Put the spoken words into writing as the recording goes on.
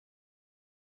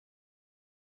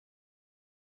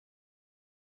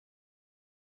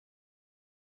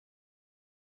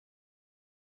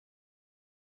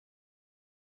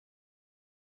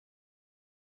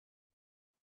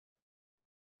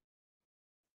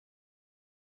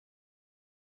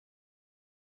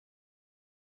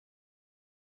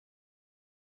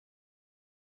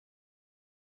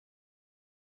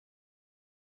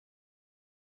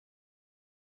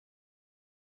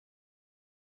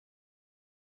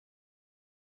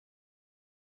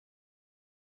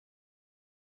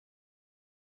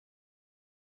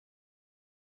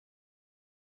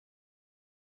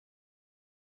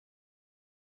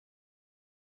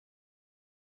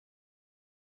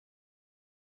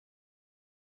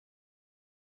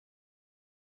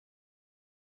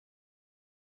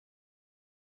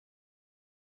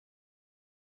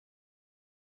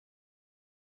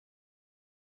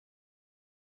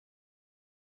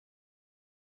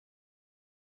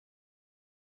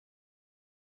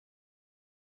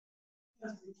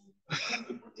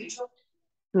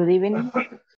Good evening.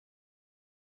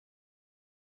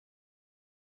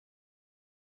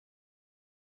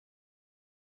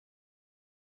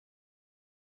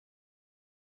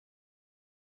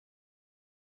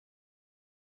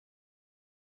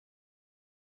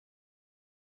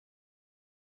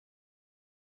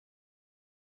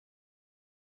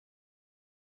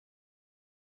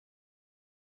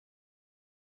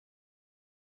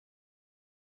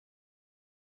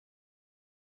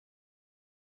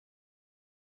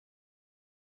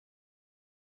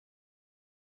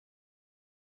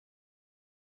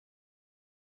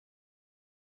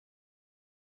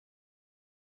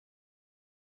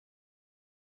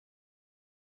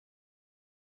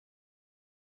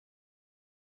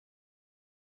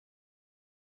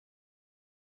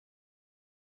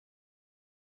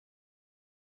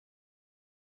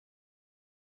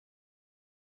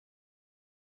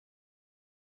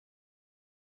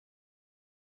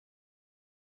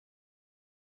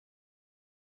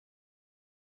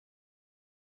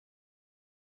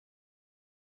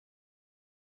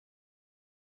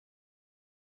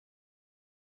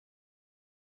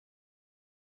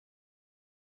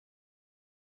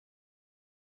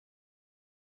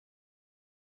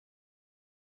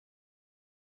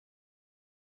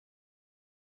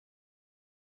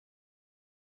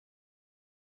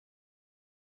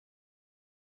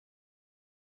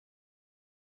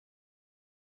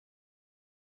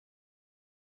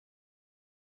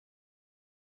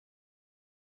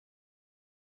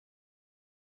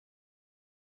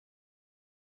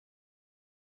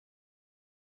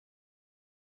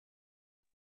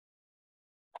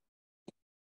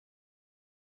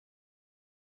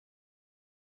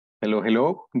 Hello,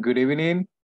 hello. Good evening.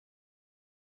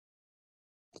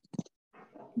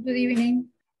 Good evening.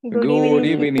 Good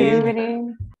evening. Good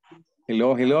evening.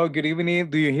 Hello, hello. Good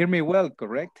evening. Do you hear me well,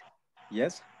 correct?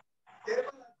 Yes?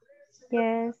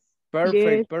 Yes.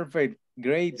 Perfect, perfect.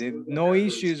 Great. No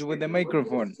issues with the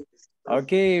microphone.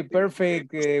 Okay,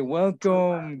 perfect.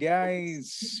 Welcome,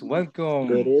 guys. Welcome.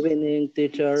 Good evening,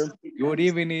 teacher. Good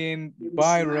evening,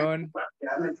 Byron.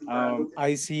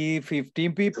 I see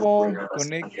 15 people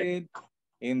connected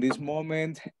in this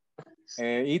moment.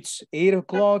 It's 8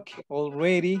 o'clock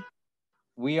already.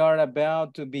 We are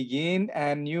about to begin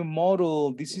a new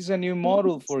model. This is a new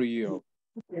model for you.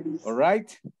 All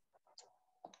right?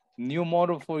 New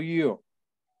model for you.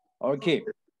 Okay,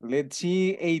 let's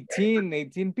see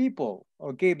 18 people.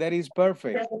 Okay, that is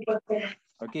perfect.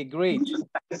 Okay, great.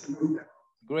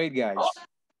 Great, guys.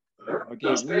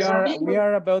 Okay, we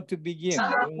are about to begin.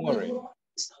 Don't worry.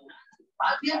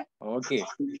 Okay.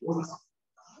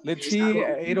 Let's see,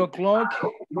 8 o'clock.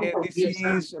 This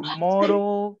is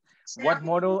model. What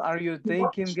model are you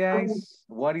taking, guys?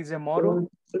 What is a model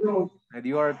that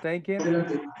you are taking?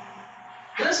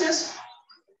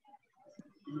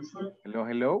 Hello,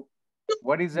 hello.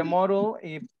 What is a model?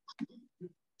 It's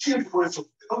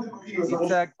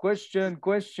a question.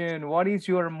 What is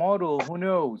your model? Who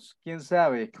knows? ¿Quién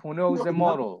sabe? Who knows the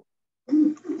model?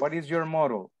 What is your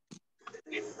model?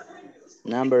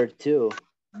 Number 2.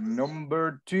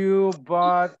 Number 2,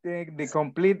 but the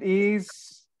complete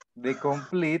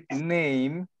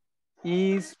name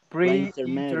is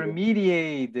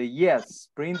pre-intermediate. Yes,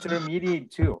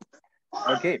 pre-intermediate 2.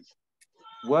 Okay.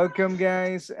 Welcome,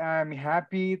 guys. I'm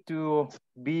happy to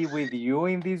be with you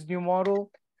in this new model.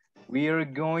 We are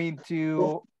going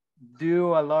to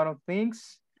do a lot of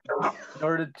things in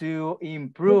order to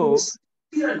improve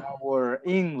our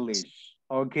English.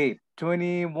 Okay,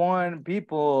 21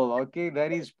 people. Okay,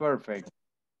 that is perfect.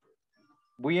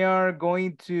 We are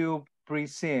going to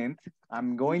present,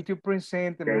 I'm going to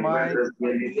present my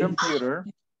computer.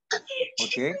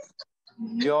 Okay,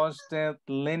 just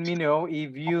let me know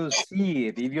if you see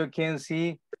it, if you can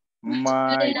see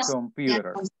my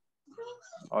computer.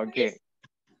 Okay.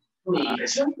 Do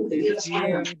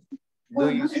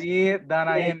you see it that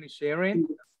I am sharing?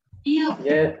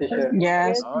 Yes, teacher.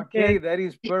 Yes. Okay, that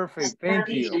is perfect. Thank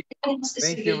you.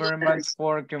 Thank you very much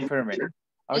for confirming.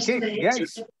 Okay,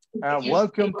 guys,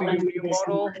 welcome to your new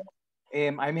model.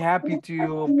 I'm happy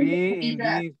to be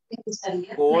in this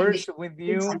course with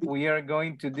you. We are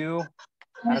going to do,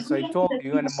 as I told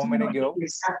you a moment ago,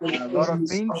 a lot of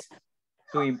things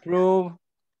to improve,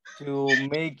 to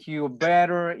make you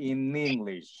better in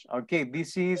English. Okay,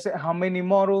 this is how many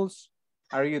models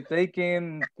are you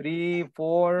taking? 3,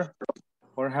 4,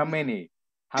 or how many?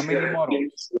 How many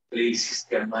models?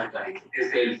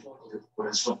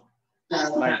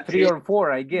 Like 3 or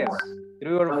 4, I guess.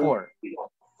 3 or 4.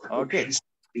 Okay,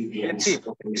 let's see.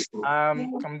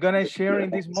 I'm gonna share in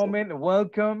this moment.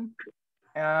 Welcome.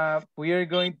 We are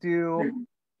going to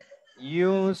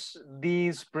use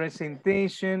this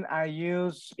presentation. I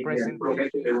use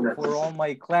presentation for all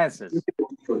my classes.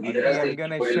 Okay, I'm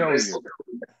gonna show you.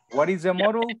 What is the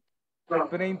model?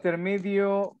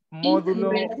 Preintermedio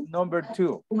módulo number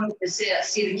 2.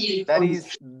 That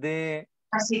is the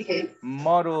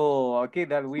model, okay,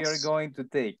 that we are going to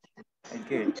take.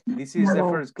 Okay, this is the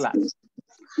first class.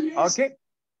 Okay.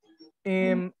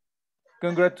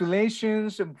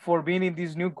 Congratulations for being in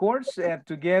this new course.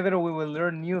 Together we will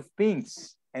learn new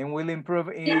things and will improve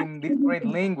in this great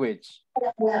language.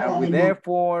 With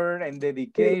effort and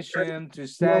dedication to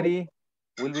study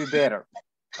will be better.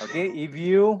 Okay, if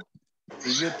you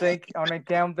take on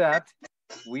account that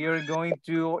we are going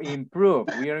to improve,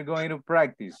 we are going to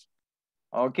practice.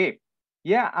 Okay,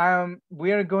 yeah,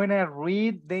 we are going to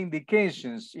read the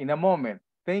indications in a moment.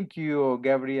 Thank you,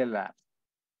 Gabriela.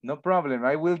 No problem,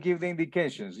 I will give the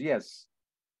indications, yes.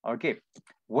 Okay,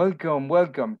 welcome,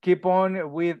 welcome. Keep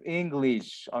on with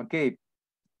English, okay.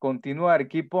 Continuar,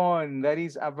 keep on, that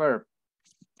is a verb.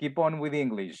 Keep on with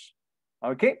English,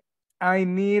 okay. I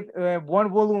need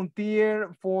one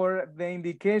volunteer for the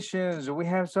indications. We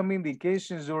have some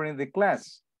indications during the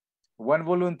class. One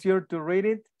volunteer to read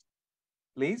it,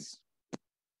 please.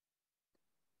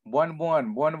 One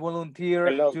volunteer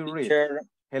hello, to teacher. read.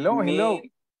 Hello, hello.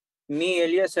 Me,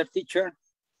 Eliezer, teacher.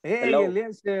 Hey, hello.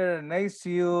 Eliezer, nice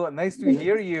to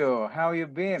hear you. How you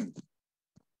been?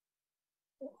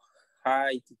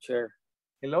 Hi, teacher.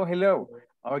 Hello, hello.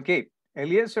 Okay,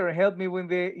 Eliezer, help me with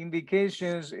the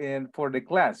indications and for the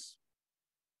class.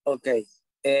 Okay,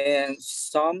 and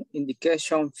some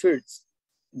indication first.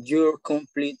 Your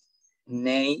complete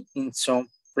name in some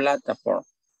platform.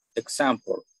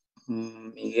 Example,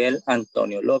 Miguel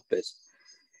Antonio Lopez.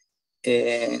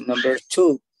 Number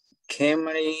 2,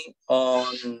 camera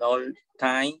on all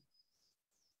time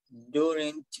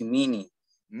during 2 minutes.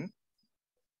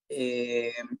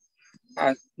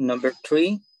 Number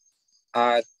 3,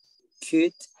 a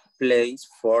cute place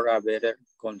for a better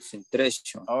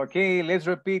concentration. Okay, let's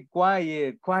repeat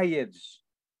quiet.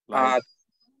 Like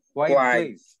quiet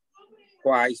place.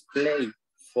 Quiet place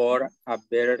for a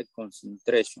better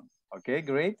concentration. Okay,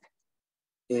 great.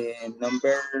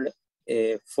 Number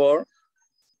 4,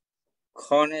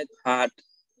 connect at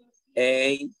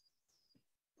 8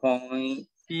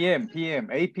 p.m.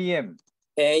 8 p.m.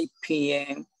 8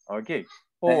 p.m. Okay.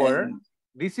 Or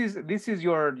this is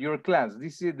your class.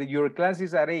 Your class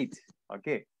is at 8.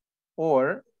 Okay.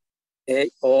 Or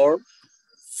 8 or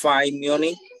 5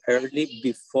 minutes early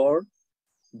before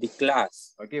the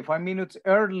class. Okay, 5 minutes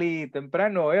early,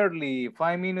 temprano, early,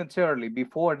 5 minutes early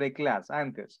before the class,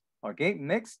 antes. Okay,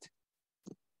 next.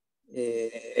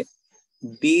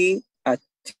 Be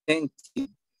attentive.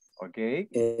 Okay.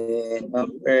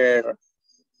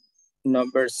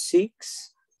 Number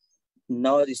 6,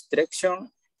 no distraction.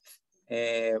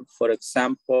 For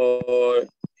example,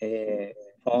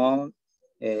 phone,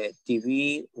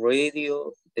 TV,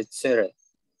 radio, etc.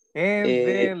 And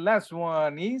the last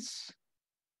one is?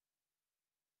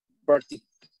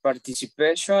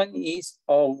 Participation is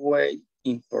always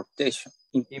important.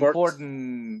 Okay,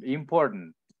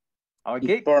 important.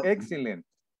 Excellent.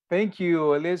 Thank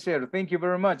you, Eliezer. Thank you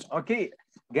very much. Okay,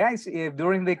 guys, if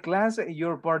during the class,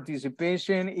 your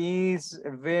participation is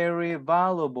very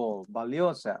valuable,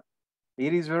 valiosa.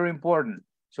 It is very important,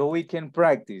 so we can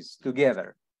practice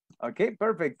together. Okay,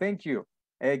 perfect, thank you.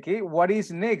 Okay, what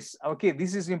is next? Okay,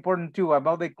 this is important too,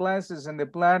 about the classes and the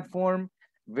platform.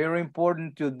 Very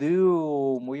important to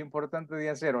do, muy importante de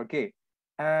hacer, okay.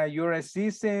 Your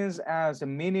assistance as a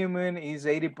minimum is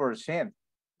 80%.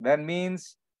 That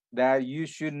means that you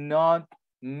should not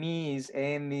miss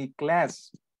any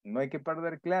class. No hay que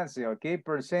perder clase, okay?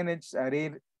 Percentage at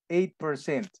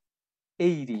 8%,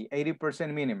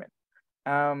 80% minimum.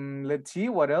 Let's see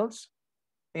what else.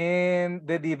 And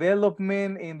the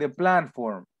development in the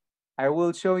platform. I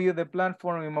will show you the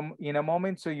platform in a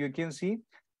moment so you can see.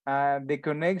 The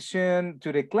connection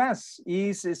to the class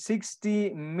is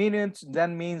 60 minutes. That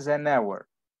means an hour.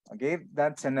 Okay,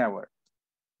 that's an hour.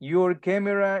 Your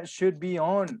camera should be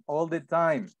on all the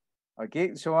time.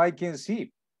 Okay, so I can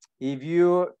see. If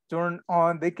you turn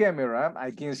on the camera, I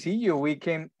can see you. We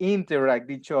can interact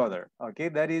each other. Okay,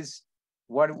 that is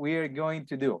what we are going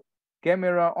to do.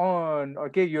 Camera on.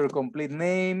 Okay, your complete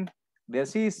name, the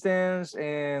assistance,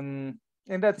 and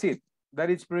that's it. That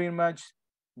is pretty much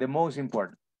the most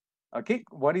important. Okay,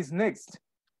 what is next?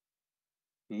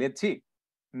 Let's see.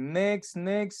 Next.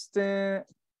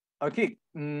 Okay,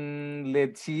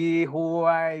 let's see who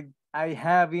I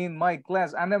have in my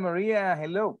class. Ana Maria,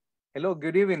 hello. Hello,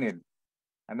 good evening.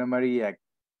 Ana Maria,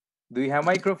 do you have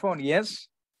microphone? Yes?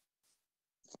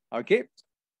 Okay,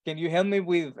 Can you help me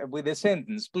with the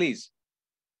sentence, please?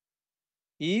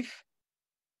 If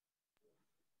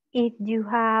you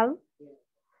have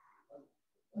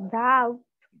doubt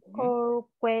or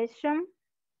question,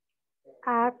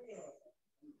 ask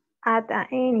at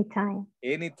any time.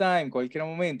 Anytime, cualquier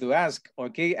momento, ask,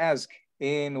 okay, ask.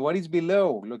 And what is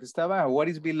below? Lo que está abajo, what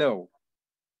is below?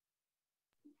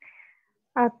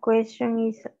 A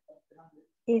question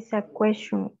is a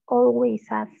question. Always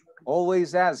ask.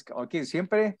 Always ask. Okay,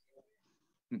 siempre.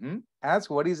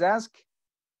 Ask, what is ask?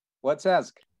 What's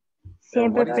ask?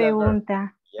 Siempre What is that verb?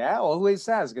 pregunta. Yeah, always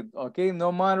ask. Okay,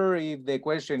 no matter if the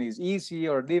question is easy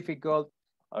or difficult.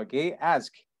 Okay,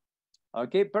 ask.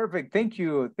 Okay, perfect. Thank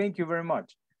you. Thank you very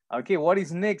much. Okay, what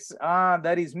is next?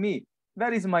 That is me.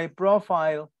 That is my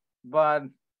profile, but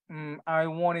I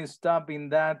want to stop in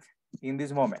that in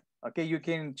this moment. Okay, you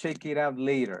can check it out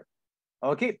later.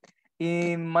 Okay,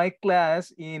 in my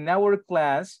class, in our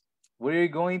class, we're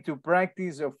going to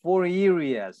practice 4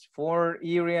 areas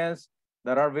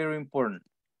that are very important.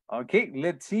 Okay,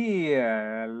 let's see.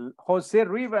 Jose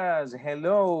Rivas,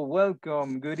 hello,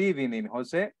 welcome, good evening,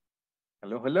 Jose.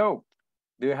 Hello, hello.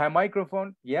 Do you have a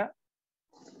microphone? Yeah?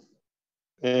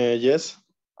 Yes.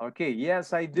 Okay,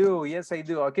 yes, I do. Yes, I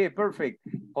do. Okay, perfect.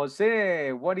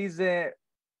 Jose, what is the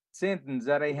sentence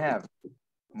that I have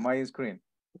on my screen?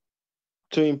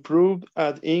 To improve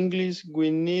at English,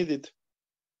 we need it.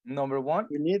 Number 1.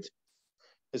 We need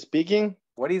speaking.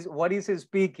 What is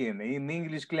speaking in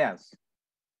English class?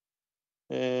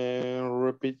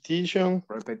 Repetition.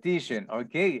 Repetition.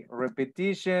 Okay,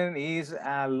 repetition is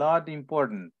a lot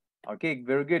important. Okay,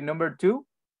 very good. Number 2,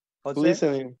 Jose?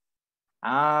 Listening.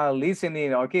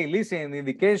 Listening. Okay, listen.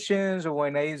 Indications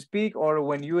when I speak or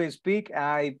when you speak,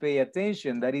 I pay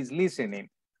attention. That is listening.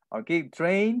 Okay,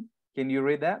 train. Can you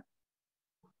read that?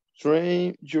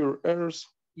 Train your ears.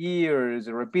 Ears.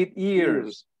 Repeat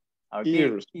ears.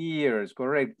 Okay, ears.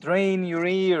 Correct. Train your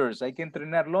ears. Hay que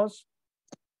entrenarlos.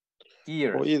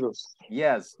 Ears. Oídos.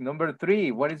 Yes. Number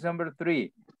 3. What is number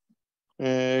 3?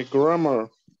 Grammar.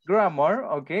 Grammar.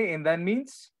 Okay, and that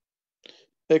means?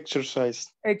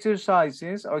 Exercise.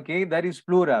 Exercises. Okay, that is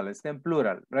plural. It's in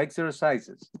plural.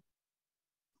 Exercises.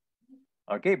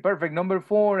 Okay, perfect. Number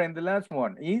 4 and the last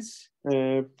one is?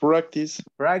 Practice.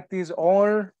 Practice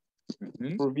or?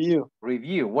 Review.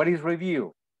 Review. What is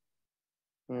review?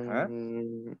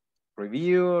 Review,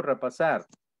 repasar.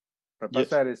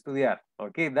 Repasar, yes. Estudiar.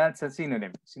 Okay, that's a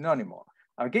synonym. Synonymous.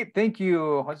 Okay, thank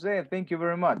you, Jose. Thank you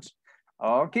very much.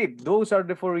 Okay, those are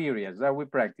the 4 areas that we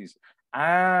practice.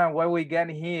 What we got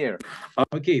here?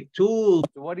 Okay, tools.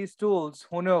 What is tools?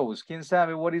 Who knows? ¿Quién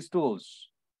sabe what is tools?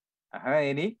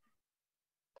 Any?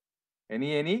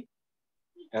 Any?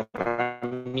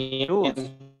 Tools.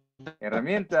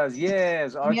 Herramientas,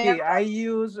 yes. Okay, I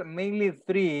use mainly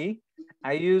 3.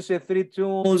 I use 3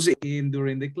 tools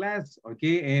during the class,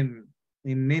 okay, and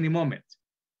in any moment.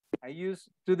 I use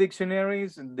 2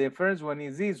 dictionaries. The first one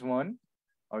is this one,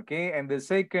 okay, and the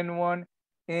second one,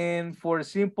 and for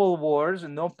simple words,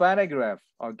 no paragraph,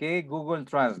 okay, Google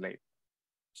Translate.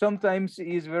 Sometimes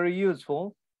it's very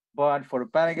useful, but for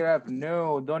paragraph,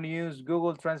 no, don't use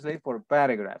Google Translate for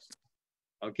paragraphs.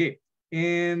 Okay,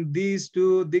 and these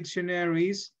 2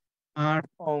 dictionaries are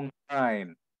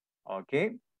online,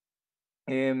 okay?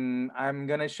 And I'm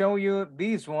gonna show you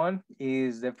this one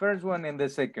is the first one and the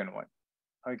second one.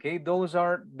 Okay, those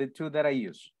are the 2 that I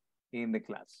use in the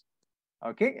class.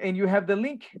 Okay, and you have the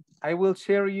link. I will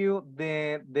share you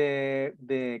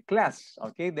the class,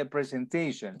 okay, the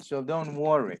presentation. So don't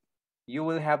worry, you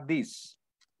will have this.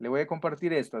 Le voy a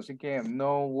compartir esto, así que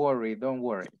no worry, don't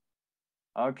worry.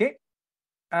 Okay,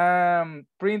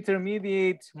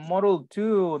 pre-intermediate model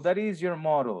 2, that is your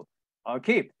model.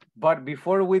 Okay, but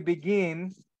before we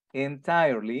begin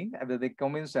entirely, antes de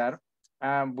comenzar,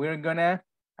 we're gonna,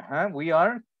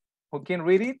 who can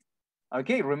read it?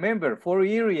 Okay, remember 4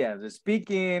 areas: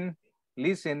 speaking,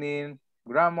 listening,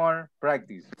 grammar,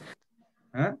 practice.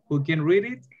 Who can read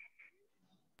it?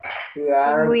 We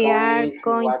are going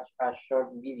to watch a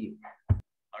short video.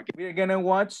 Okay, we're gonna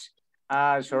watch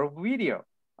a short video.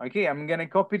 Okay, I'm gonna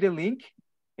copy the link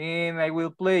and I will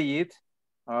play it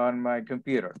on my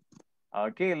computer.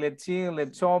 Okay, let's see,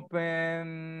 let's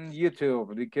open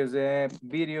YouTube because the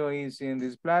video is in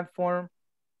this platform.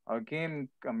 Okay,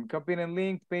 I'm copying a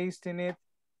link, pasting it.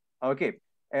 Okay,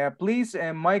 please,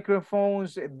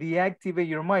 microphones, deactivate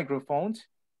your microphones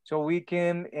so we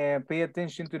can pay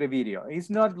attention to the video. It's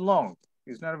not long,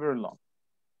 it's not very long.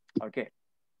 Okay.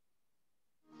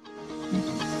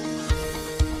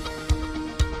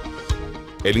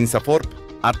 El INSAFORP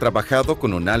Ha trabajado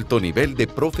con un alto nivel de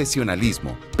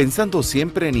profesionalismo, pensando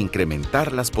siempre en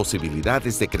incrementar las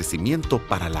posibilidades de crecimiento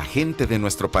para la gente de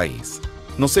nuestro país.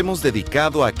 Nos hemos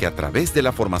dedicado a que a través de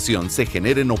la formación se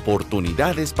generen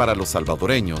oportunidades para los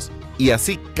salvadoreños y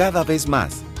así cada vez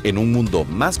más, en un mundo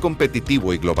más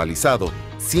competitivo y globalizado,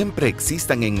 siempre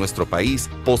existan en nuestro país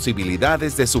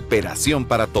posibilidades de superación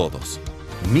para todos.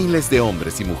 Miles de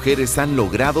hombres y mujeres han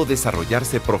logrado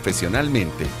desarrollarse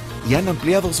profesionalmente y han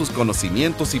ampliado sus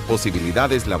conocimientos y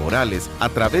posibilidades laborales a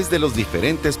través de los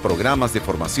diferentes programas de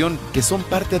formación que son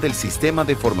parte del sistema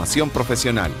de formación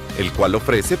profesional, el cual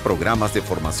ofrece programas de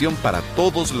formación para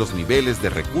todos los niveles de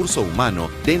recurso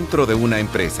humano dentro de una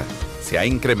empresa. Se ha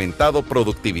incrementado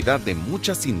productividad de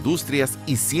muchas industrias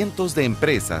y cientos de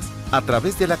empresas a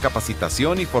través de la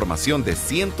capacitación y formación de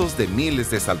cientos de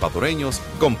miles de salvadoreños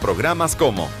con programas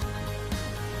como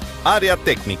Área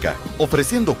Técnica,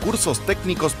 ofreciendo cursos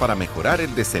técnicos para mejorar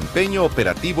el desempeño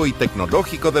operativo y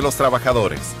tecnológico de los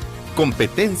trabajadores.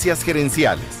 Competencias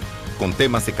gerenciales, con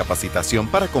temas de capacitación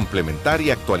para complementar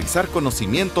y actualizar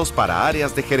conocimientos para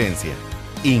áreas de gerencia.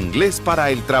 Inglés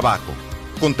para el trabajo,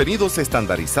 contenidos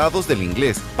estandarizados del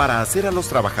inglés para hacer a los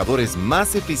trabajadores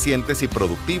más eficientes y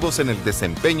productivos en el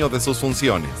desempeño de sus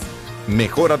funciones.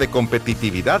 Mejora de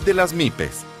competitividad de las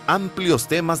MIPES. Amplios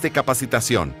temas de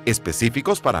capacitación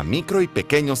específicos para micro y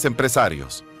pequeños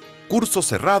empresarios. Cursos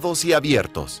cerrados y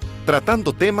abiertos,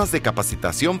 tratando temas de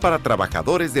capacitación para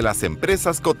trabajadores de las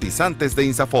empresas cotizantes de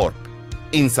INSAFORP.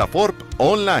 INSAFORP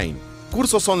Online.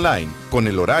 Cursos online con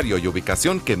el horario y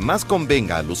ubicación que más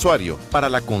convenga al usuario para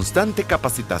la constante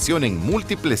capacitación en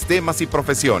múltiples temas y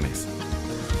profesiones.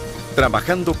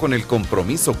 Trabajando con el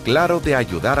compromiso claro de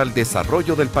ayudar al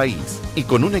desarrollo del país y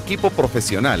con un equipo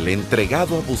profesional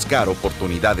entregado a buscar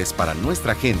oportunidades para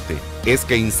nuestra gente, es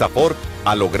que INSAFORP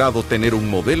ha logrado tener un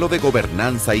modelo de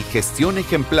gobernanza y gestión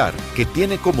ejemplar que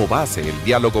tiene como base el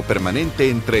diálogo permanente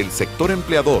entre el sector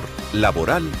empleador,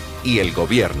 laboral y el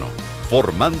gobierno,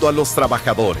 formando a los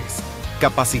trabajadores,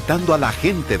 capacitando a la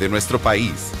gente de nuestro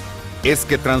país. Es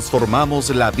que transformamos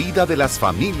la vida de las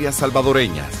familias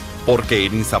salvadoreñas. Porque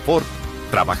en INSAFORP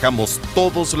trabajamos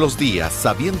todos los días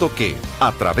sabiendo que,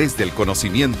 a través del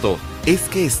conocimiento, es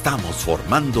que estamos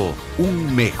formando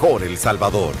un mejor El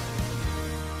Salvador.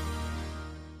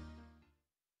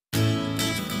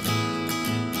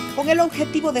 Con el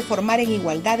objetivo de formar en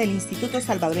igualdad, el Instituto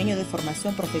Salvadoreño de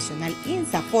Formación Profesional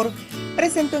INSAFORP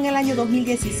presentó en el año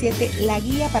 2017 la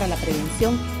Guía para la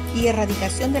Prevención y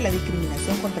Erradicación de la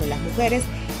Discriminación contra las Mujeres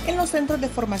en los centros de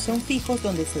formación fijos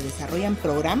donde se desarrollan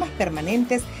programas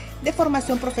permanentes de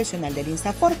formación profesional del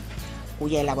INSAFORP,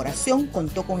 cuya elaboración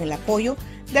contó con el apoyo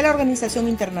de la Organización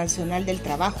Internacional del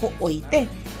Trabajo, OIT,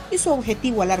 y su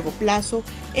objetivo a largo plazo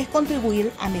es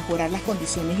contribuir a mejorar las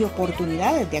condiciones y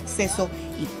oportunidades de acceso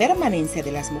y permanencia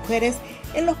de las mujeres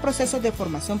en los procesos de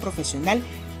formación profesional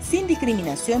sin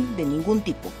discriminación de ningún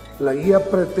tipo. La guía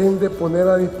pretende poner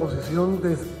a disposición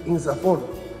de INSAFORP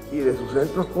y de sus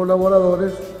centros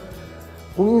colaboradores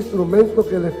un instrumento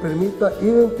que les permita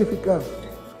identificar,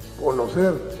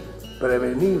 conocer,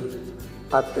 prevenir,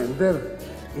 atender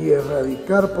y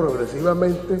erradicar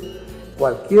progresivamente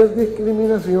cualquier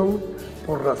discriminación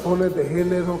por razones de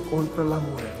género contra las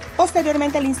mujeres.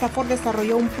 Posteriormente, el INSAFORP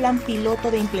desarrolló un plan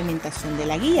piloto de implementación de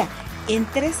la guía en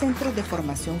 3 centros de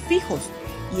formación fijos,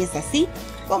 y es así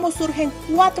como surgen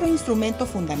 4 instrumentos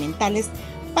fundamentales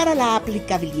para la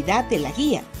aplicabilidad de la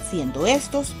guía, siendo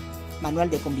estos: manual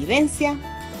de convivencia,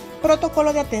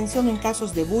 protocolo de atención en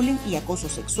casos de bullying y acoso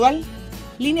sexual,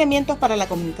 lineamientos para la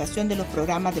comunicación de los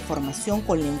programas de formación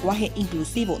con lenguaje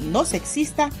inclusivo no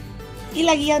sexista y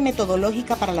la guía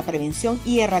metodológica para la prevención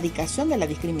y erradicación de la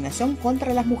discriminación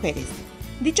contra las mujeres.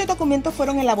 Dichos documentos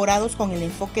fueron elaborados con el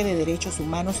enfoque de derechos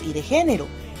humanos y de género,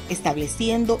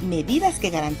 estableciendo medidas que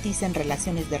garanticen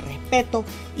relaciones de respeto,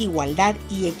 igualdad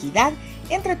y equidad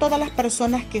entre todas las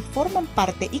personas que forman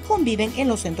parte y conviven en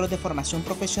los centros de formación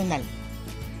profesional.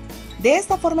 De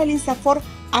esta forma, el INSAFORP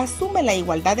asume la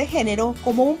igualdad de género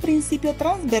como un principio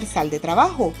transversal de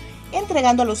trabajo,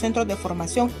 entregando a los centros de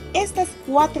formación estas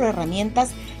 4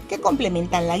 herramientas que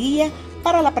complementan la guía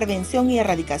para la prevención y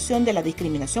erradicación de la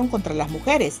discriminación contra las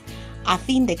mujeres, a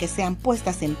fin de que sean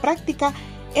puestas en práctica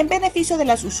en beneficio de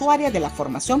las usuarias de la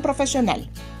formación profesional.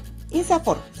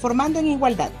 INSAFORP, formando en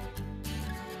igualdad.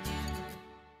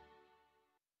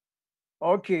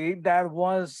 Okay, that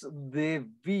was the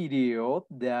video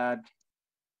that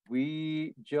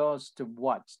we just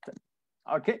watched.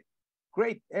 Okay,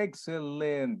 great,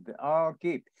 excellent.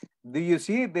 Okay, do you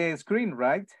see the screen,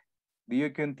 right? Do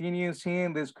you continue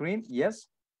seeing the screen? Yes?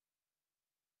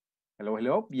 Hello,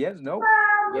 hello, yes, no?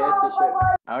 Yes,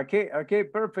 teacher. Okay, okay,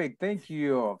 perfect. Thank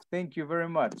you. Thank you very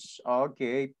much.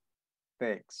 Okay,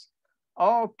 thanks.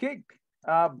 Okay,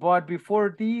 but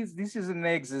before this is the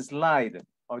next slide.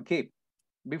 Okay,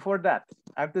 before that,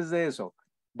 antes de eso,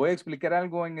 voy a explicar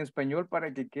algo en español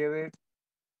para que quede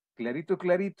clarito,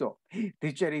 clarito.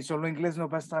 Teacher, ¿y solo inglés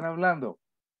nos va a estar hablando?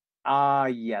 Ah,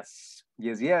 yes.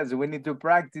 Yes, we need to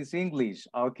practice English.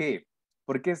 Okay.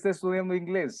 ¿Por qué está estudiando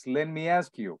inglés? Let me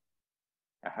ask you.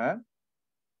 Ajá.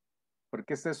 ¿Por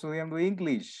qué está estudiando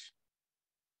English?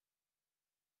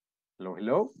 Hello,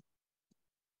 hello.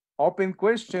 Open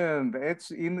question.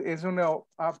 Es una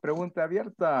pregunta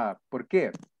abierta. ¿Por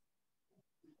qué?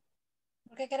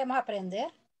 Porque queremos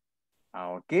aprender.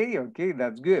 Ah, ok,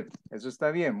 that's good. Eso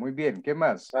está bien, muy bien. ¿Qué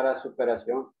más? Para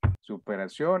superación.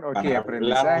 Superación, ok. Para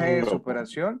Aprendizaje, hablarlo.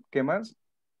 superación. ¿Qué más?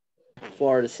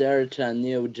 For search a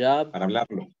new job. Para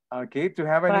hablarlo. Ok, to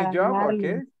have a Para new job,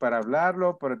 hablarlo. ok. Para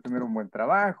hablarlo, para tener un buen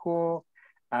trabajo,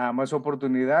 más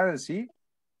oportunidades, sí.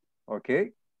 Ok,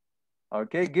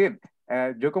 ok, good.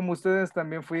 Yo como ustedes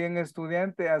también fui un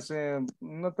estudiante hace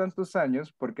no tantos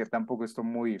años, porque tampoco estoy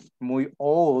muy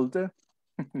old,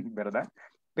 ¿verdad?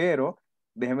 Pero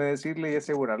déjeme decirle y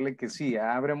asegurarle que sí,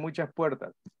 abre muchas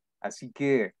puertas. Así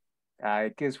que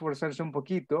hay que esforzarse un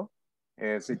poquito.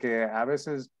 Así que a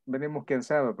veces venimos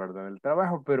cansados, ¿verdad? Del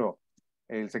trabajo, pero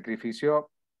el sacrificio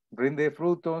rinde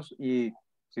frutos y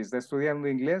si está estudiando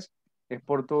inglés, es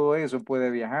por todo eso. Puede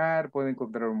viajar, puede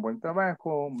encontrar un buen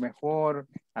trabajo, mejor,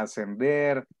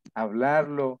 ascender,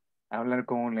 hablarlo, hablar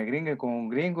con una gringa, con un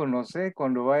gringo, no sé,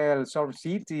 cuando vaya al Surf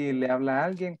City y le habla a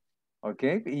alguien, ¿ok?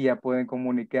 Y ya pueden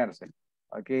comunicarse.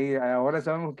 ¿Ok? Ahora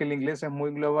sabemos que el inglés es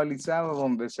muy globalizado,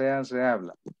 donde sea se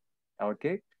habla. ¿Ok?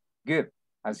 Good.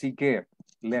 Así que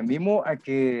le animo a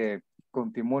que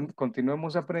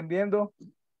continuemos aprendiendo,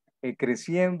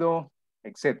 creciendo,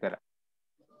 etcétera.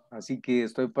 Así que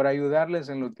estoy para ayudarles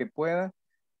en lo que pueda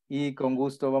y con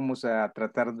gusto vamos a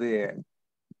tratar de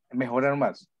mejorar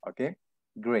más. ¿Ok?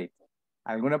 Great.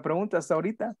 ¿Alguna pregunta hasta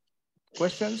ahorita?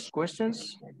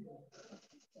 Questions?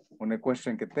 Una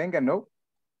question que tenga, ¿no?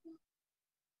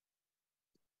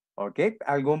 ¿Ok?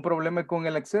 ¿Algún problema con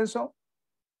el acceso?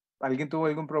 ¿Alguien tuvo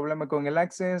algún problema con el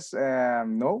acceso?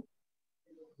 No.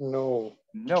 No.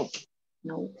 No.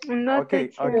 No, Ok,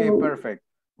 teacher. perfecto.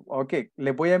 Ok,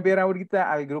 les voy a enviar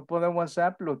ahorita al grupo de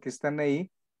WhatsApp, los que están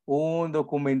ahí, un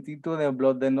documentito de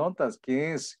blog de notas,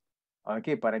 que es,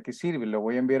 ok, ¿para qué sirve? Lo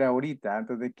voy a enviar ahorita,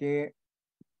 antes de que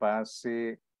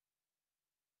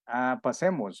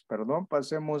pasemos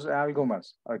a algo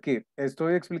más. Aquí,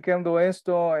 estoy explicando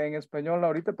esto en español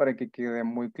ahorita para que quede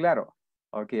muy claro.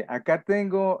 Ok, acá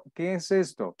tengo, ¿qué es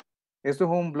esto? Esto es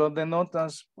un blog de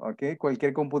notas, ok,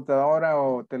 cualquier computadora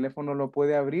o teléfono lo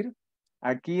puede abrir.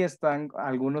 Aquí están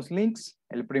algunos links.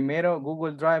 El primero,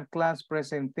 Google Drive Class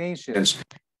Presentations.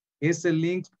 Este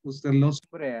link usted lo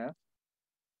crea,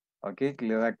 ok,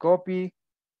 le da copy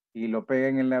y lo pega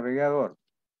en el navegador.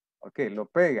 Ok, lo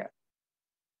pega.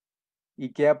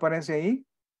 ¿Y qué aparece ahí?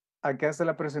 Acá está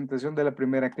la presentación de la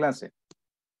primera clase,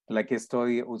 la que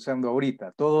estoy usando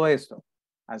ahorita, todo esto.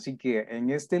 Así que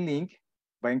en este link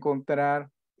va a encontrar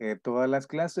todas las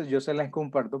clases, yo se las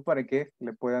comparto para que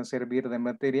le puedan servir de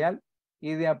material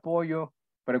y de apoyo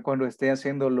para cuando esté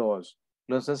haciendo los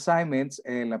assignments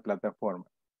en la plataforma.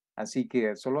 Así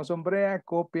que solo sombrea,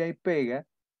 copia y pega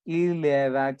y le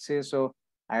da acceso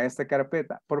a esta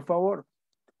carpeta. Por favor,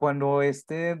 cuando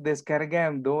esté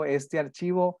descargando este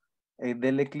archivo,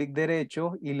 dele clic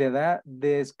derecho y le da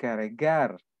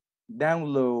descargar,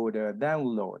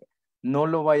 download. No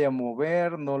lo vaya a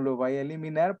mover, no lo vaya a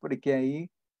eliminar, porque ahí,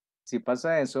 si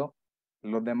pasa eso,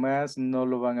 los demás no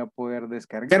lo van a poder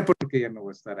descargar porque ya no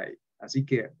va a estar ahí. Así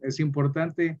que es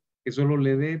importante que solo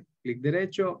le dé clic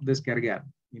derecho, descargar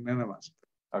y nada más.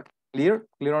 Okay.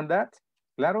 Clear on that?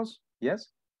 ¿Claros?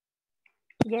 Yes?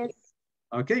 Yes.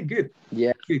 Okay, good.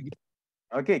 Yeah. Good.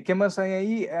 Ok, ¿qué más hay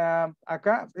ahí?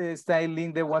 Acá está el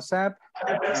link de WhatsApp.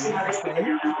 Está ahí.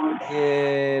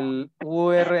 El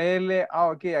URL.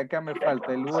 Ok, acá me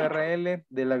falta el URL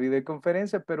de la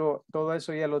videoconferencia, pero todo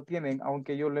eso ya lo tienen,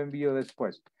 aunque yo lo envío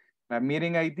después. La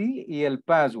meeting ID y el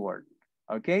password.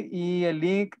 Ok, y el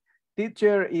link,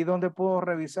 teacher, ¿y dónde puedo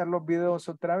revisar los videos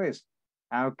otra vez?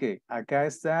 Ok, acá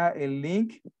está el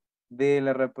link de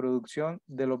la reproducción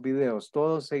de los videos.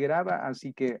 Todo se graba,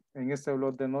 así que en este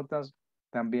blog de notas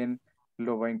también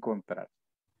lo va a encontrar.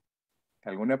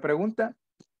 ¿Alguna pregunta?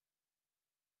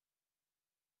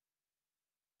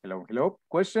 Hello.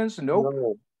 Questions? No.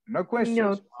 No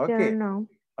questions. No, Okay. no.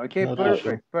 Okay, No,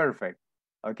 perfect.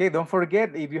 Okay, don't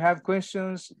forget, if you have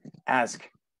questions, ask.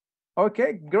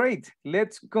 Okay, great.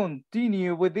 Let's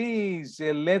continue with this.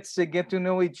 Let's get to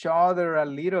know each other a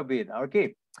little bit.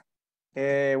 Okay.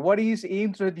 What is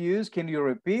introduce? Can you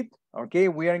repeat? Okay,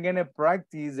 we are going to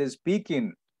practice the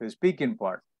speaking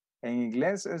part. En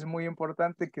inglés es muy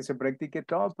importante que se practique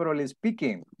todo, pero el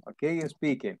speaking, okay,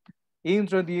 speaking.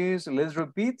 Introduce, let's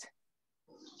repeat.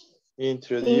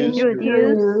 Introduce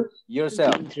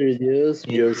yourself. Introduce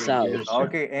yourself.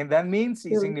 Okay, and that means,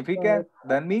 y significa,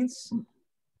 that means,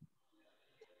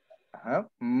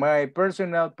 my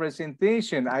personal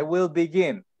presentation. I will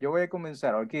begin. Yo voy a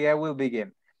comenzar, okay, I will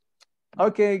begin.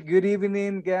 Okay, good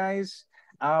evening, guys.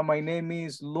 My name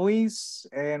is Luis,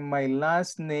 and my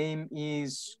last name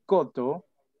is Cotto.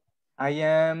 I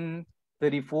am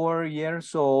 34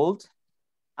 years old.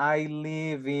 I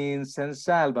live in San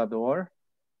Salvador.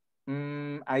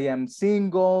 I am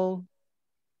single.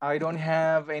 I don't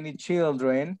have any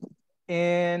children.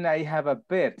 And I have a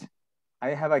pet. I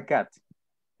have a cat.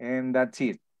 And that's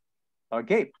it.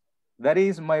 Okay, that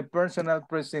is my personal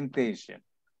presentation.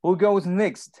 Who goes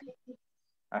next?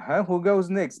 Who goes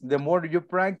next? The more you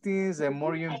practice, the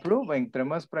more you improve. Entre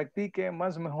más practique,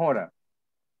 más mejora.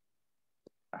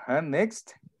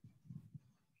 Next.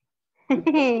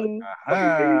 Me,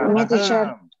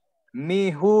 teacher.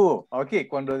 Me who. Ok,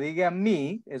 cuando diga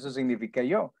me, eso significa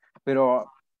yo.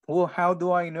 Pero who, how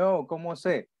do I know? ¿Cómo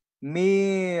sé?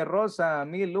 Me Rosa,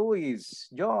 me Luis,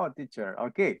 yo, teacher.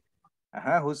 Ok.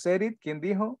 Who said it? ¿Quién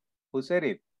dijo? Who said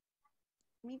it?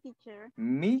 Me, teacher.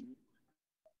 Me.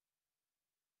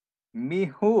 Me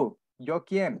who? ¿Yo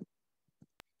quién?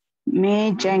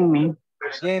 Me, Jamie.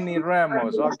 Jenny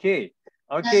Ramos. Okay.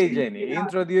 Okay, Jenny.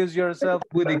 Introduce yourself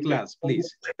with the class,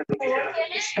 please.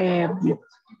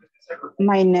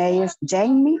 My name is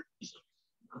Jamie.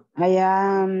 I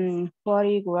am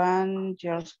 41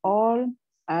 years old.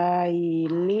 I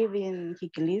live in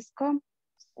Jalisco.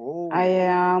 Oh. I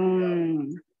am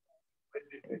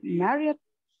married.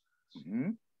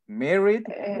 Married?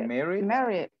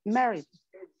 Married.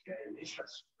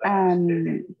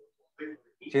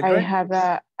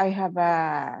 I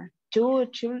have two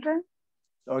children.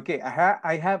 Okay,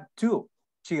 I have two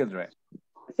children.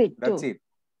 Sí, That's two. it.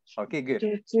 Okay, good.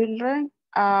 Two children.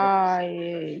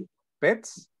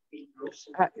 Pets?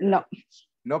 No.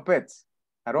 No pets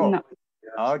at all? No.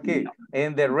 Okay,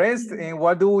 and the rest, and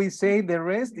what do we say the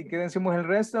rest? ¿Y qué decimos el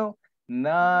resto?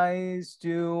 Nice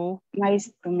to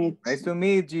meet. Nice to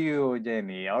meet you,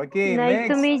 Jenny. Okay, Nice next.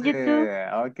 to meet you too.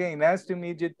 Okay, nice to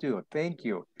meet you too. Thank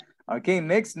you. Okay,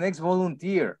 next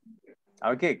volunteer.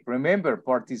 Okay, remember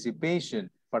participation,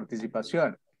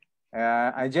 participación.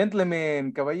 A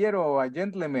gentleman, caballero, a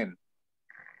gentleman.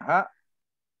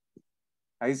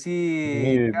 I see.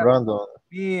 Me, Brandon.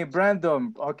 Me,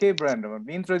 Brandon. Okay, Brandon,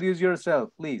 introduce yourself,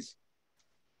 please.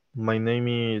 My name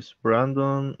is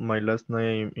Brandon. My last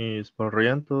name is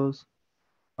Barrientos.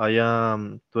 I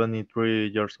am 23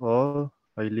 years old.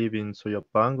 I live in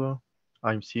Soyapango.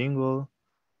 I'm single.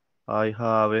 I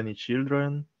have any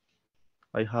children.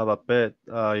 I have a pet.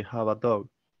 I have a dog.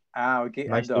 Okay,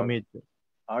 Nice to meet you.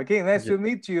 Okay, nice to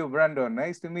meet you, Brandon.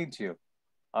 Nice to meet you.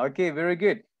 Okay, very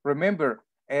good. Remember,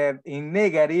 in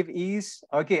negative is,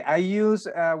 okay, I use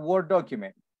a Word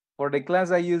document. For the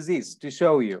class, I use this to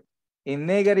show you. In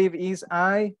negative is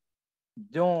I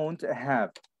don't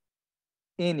have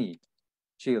any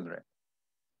children.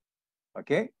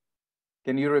 Okay?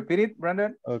 Can you repeat it,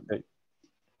 Brandon? Okay.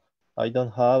 I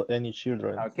don't have any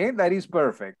children. Okay, that is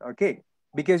perfect. Okay.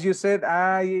 Because you said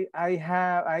I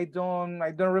don't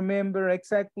remember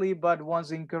exactly, but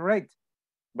was incorrect.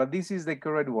 But this is the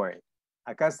correct way.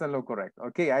 Acá está lo correcto.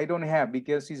 Okay, I don't have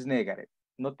because it's negative.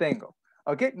 No tengo.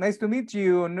 Okay, nice to meet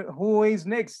you. Who is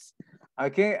next?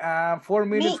 Okay, 4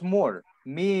 minutes more.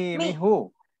 Me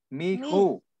who? Me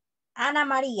who? Ana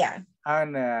María.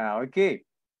 Ana, okay.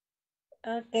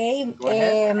 Okay. Go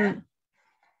ahead.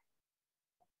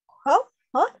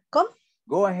 Come.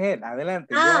 Go ahead,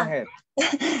 adelante, go ahead.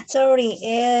 Sorry,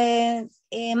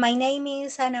 my name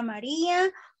is Ana María.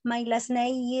 My last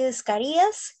name is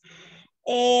Carías.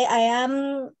 I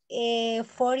am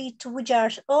 42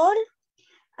 years old.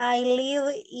 I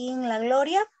live in La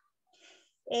Gloria.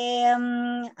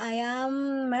 I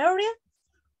am married.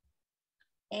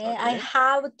 Okay. I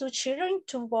have two children,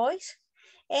 2 boys,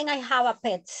 and I have a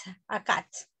pet, a cat.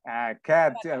 A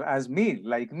cat, as me,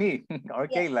 like me.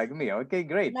 Okay, Yes. like me. Okay,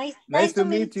 great. Nice to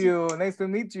meet you. Nice to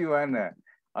meet you, Ana.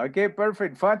 Okay,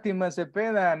 perfect. Fatima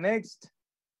Cepeda, next.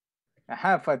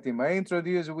 Fatima,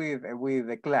 introduce with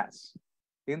the class.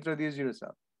 Introduce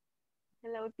yourself.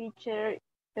 Hello, teacher.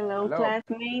 Hello,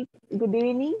 classmates. Good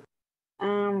evening.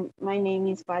 My name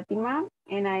is Fatima,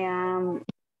 and I am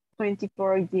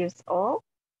 24 years old.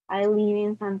 I live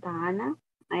in Santa Ana.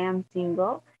 I am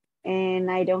single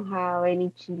and I don't have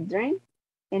any children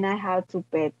and I have two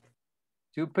pets.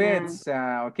 Two pets,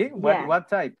 okay. Yeah. What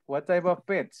type? What type of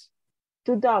pets?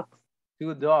 Two dogs.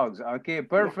 Two dogs, okay,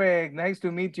 perfect. Nice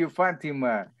to meet you,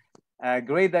 Fatima.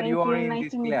 Great that Thank you are you. in Nice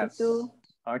this to meet you class. too.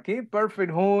 Okay,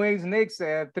 perfect. Who is next?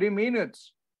 3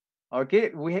 minutes.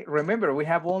 Okay, remember, we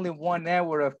have only 1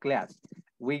 hour of class.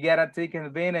 We gotta take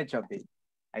advantage of it.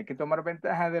 Hay que tomar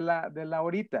ventaja de la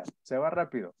horita. Se va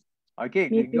rápido. Okay,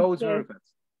 it goes very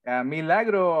fast.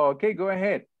 Milagro, okay, go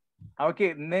ahead.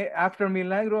 Okay, after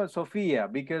Milagro, Sofia,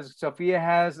 because Sofia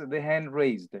has the hand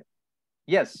raised.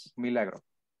 Yes, Milagro.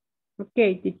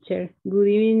 Okay, teacher. Good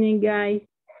evening, guys.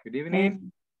 Good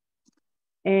evening.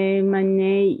 My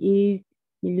name is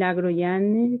Milagro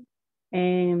Yanes,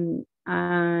 and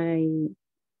I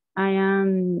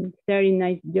am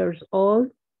 39 years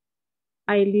old.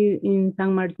 I live in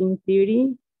San Martin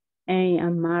City, and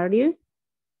I'm married.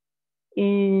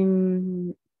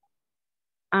 And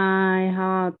I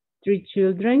have 3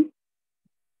 children.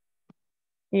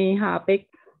 And have a pet.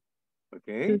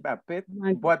 Okay, a pet.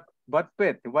 What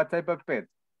pet? What type of pet?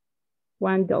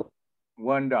 1 dog.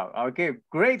 1 dog. Okay,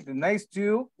 great. Nice to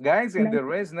you guys, and the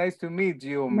rest, nice to meet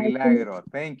you, Milagro.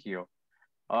 Thank you.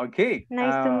 Okay.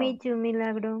 Nice to meet you,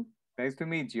 Milagro. Nice to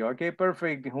meet you. Okay,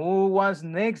 perfect. Who was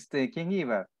next? ¿Quién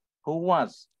iba? Who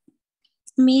was?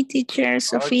 Me, teacher,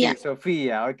 Sophia. Okay,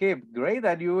 Sophia. Okay, great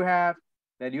that you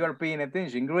are paying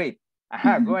attention. Great.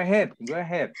 Go ahead. Go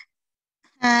ahead.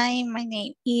 Hi, my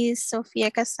name is Sofia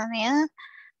Castaneda.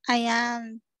 I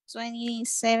am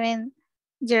 27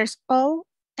 years old.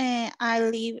 I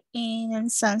live in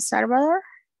San Salvador.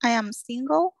 I am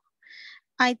single.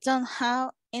 I don't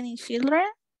have any children.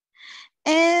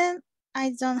 And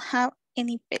I don't have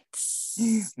any pets.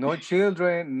 No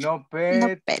children, no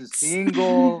pets,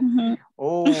 single.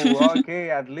 Oh, okay.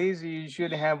 At least you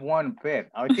should have 1 pet.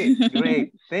 Okay,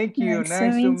 great. Thank you.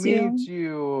 Nice to meet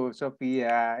you,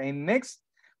 Sophia. And next,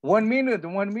 1 minute,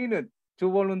 1 minute.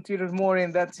 2 volunteers more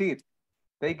and that's it.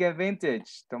 Take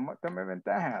advantage. Tome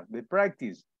ventaja. The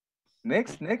practice.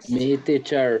 Next. Me,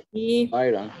 teacher.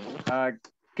 Byron.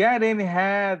 Karen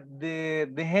had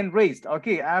the hand raised.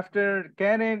 Okay, after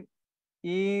Karen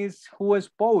is who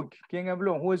spoke? ¿Quién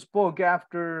habló? Who spoke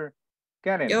after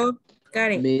Karen? Yo,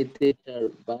 Karen. Me, teacher,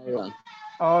 Byron.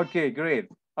 Okay, great.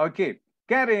 Okay,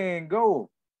 Karen, go.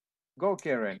 Go,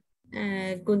 Karen.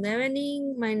 Good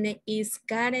evening. My name is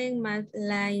Karen. My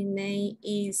name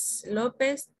is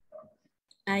Lopez.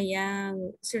 I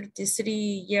am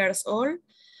 33 years old.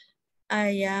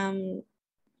 I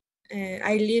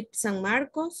live San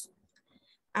Marcos.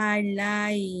 I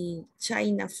like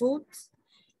China food.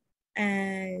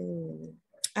 And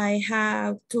I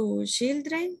have 2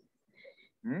 children.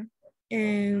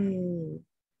 And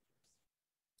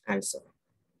also.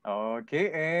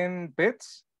 Okay, and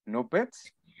pets? No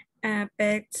pets?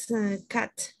 Pets,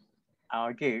 cat.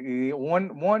 Okay,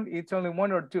 one. It's only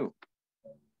 1 or 2.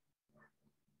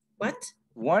 What?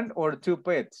 1 or 2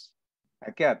 pets?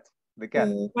 A cat. The cat.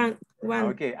 One.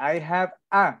 Okay, I have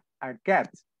a cat.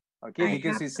 Okay,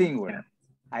 because it's singular.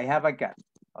 I have a cat.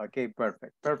 Okay,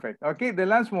 perfect. Okay, the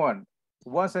last one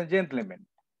was a gentleman.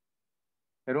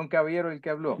 Era un caballero el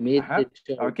que habló.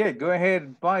 Okay, go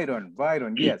ahead, Byron.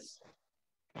 Byron, yes.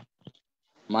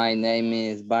 My name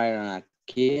is Byron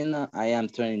Aquino. I am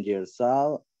 20 years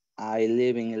old. I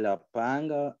live in La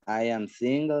Panga. I am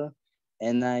single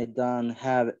and I don't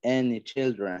have any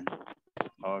children.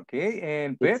 Okay,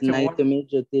 and pets? It's nice to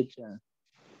meet you, teacher.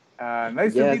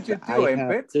 Nice to meet you too. And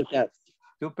pets? 2 cats.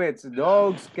 2 pets,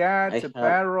 dogs, cats,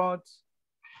 parrots.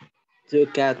 2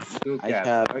 cats. 2 cats. I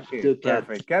have okay, 2 cats.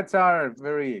 Perfect. Cats are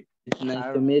very... It's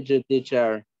nice to meet you,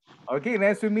 teacher. Okay,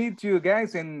 nice to meet you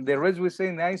guys. And the rest will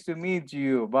say nice to meet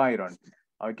you, Byron.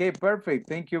 Okay, perfect.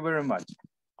 Thank you very much.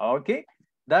 Okay,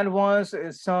 that was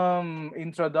some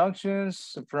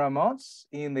introductions from us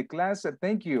in the class.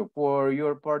 Thank you for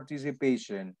your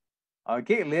participation.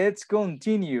 Okay, let's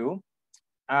continue.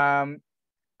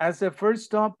 As the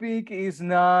first topic is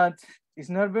not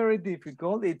very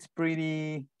difficult. It's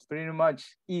pretty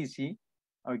much easy.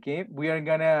 Okay, we are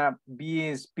gonna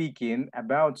be speaking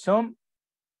about some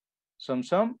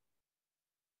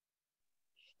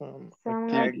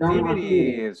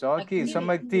activities. Okay, some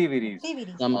activities.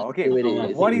 Okay,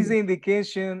 what is the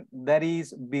indication that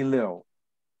is below?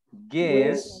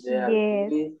 Guess.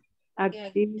 Yes.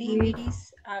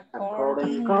 Activities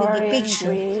according to the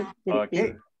picture.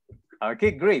 Okay.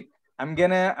 Okay, great. I'm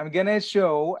gonna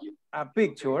show a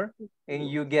picture and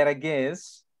you gotta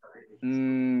guess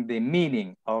the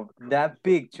meaning of that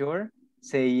picture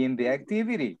saying the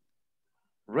activity.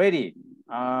 Ready?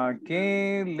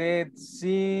 Okay, let's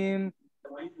see.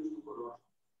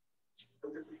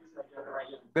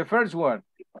 The first one.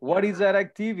 What is that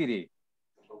activity?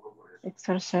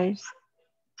 Exercise.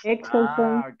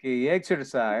 Okay,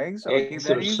 exercise. Okay,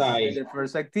 that is the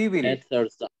first activity.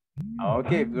 Exercise.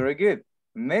 Okay, very good.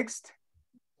 Next.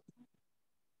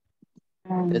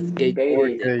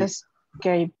 Skateboarding.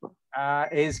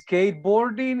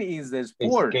 Skateboarding is the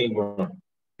sport.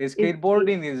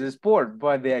 Skateboarding is a sport,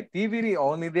 but the activity,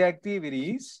 only the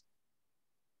activity is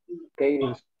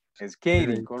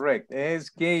skating, correct.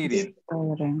 Skating.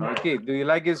 Okay, do you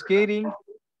like skating?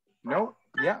 No?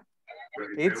 Yeah.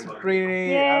 It's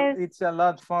pretty, it's a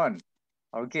lot fun.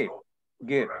 Okay,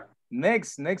 good.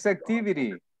 Next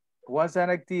activity. What's that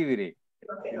activity?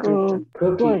 Cooking.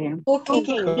 Cooking.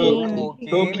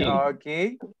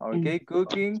 Okay,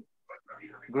 cooking.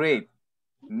 Great.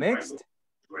 Next.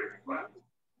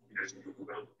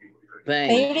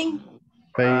 Painting.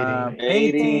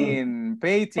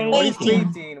 Painting. What is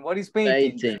painting? What is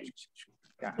painting?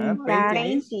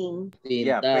 Painting.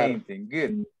 Yeah, painting.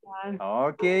 Good.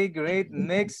 Okay, great.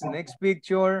 Next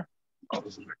picture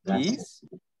is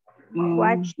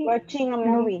Watching a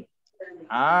movie.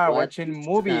 Watching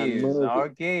movies.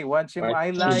 Okay,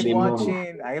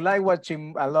 I like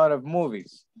watching a lot of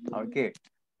movies. Okay,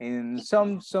 in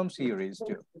some series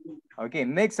too. Okay,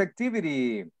 next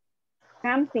activity.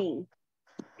 Camping.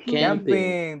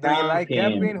 Camping. Do you like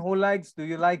camping? Do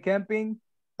you like camping?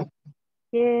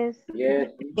 Yes.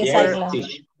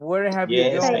 Where have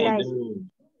you gone?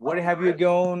 Where have you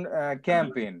gone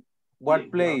camping?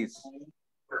 What place?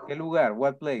 ¿Qué lugar?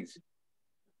 What place?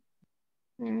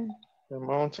 The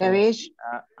mountains. The beach.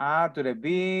 To the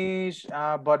beach.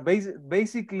 But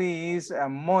basically is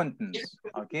mountains.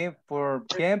 Okay, for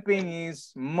camping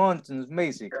is mountains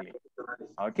basically.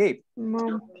 Okay,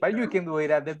 but you can do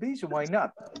it at the beach. Why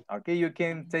not? Okay, you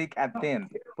can take a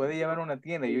tent. Puede llevar una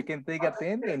tienda. You can take a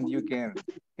tent and you can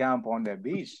camp on the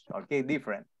beach. Okay,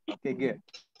 different. Okay, good.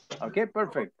 Okay,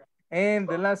 perfect. And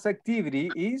the last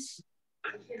activity is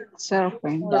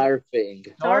Surfing.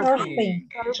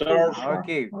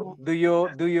 Okay.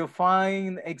 Do you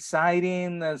find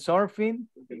exciting surfing?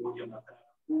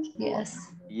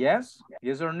 Yes. Yes?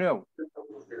 Yes or no?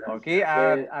 Okay,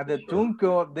 at the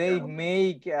Tunco, they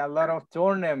make a lot of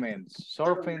tournaments,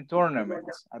 surfing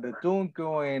tournaments at the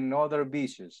Tunco and other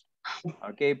beaches.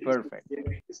 Okay, perfect.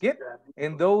 Good.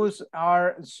 And those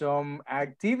are some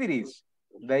activities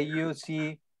that you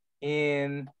see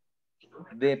in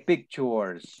the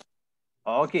pictures.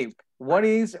 Okay, what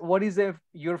is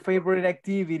your favorite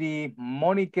activity?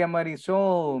 Monica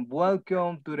Marisol,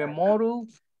 welcome to the model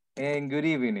and good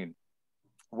evening.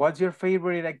 What's your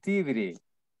favorite activity?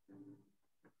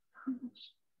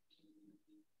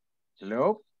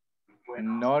 Hello?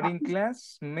 Not in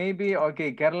class? Maybe,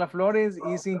 okay, Carla Flores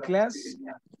is in class?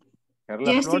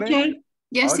 Carla Yes, Flores? teacher.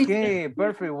 Yes, okay,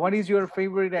 perfect. What is your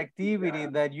favorite activity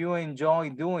that you enjoy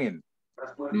doing?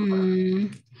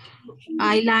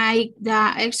 I like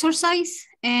the exercise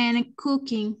and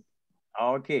cooking.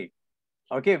 Okay.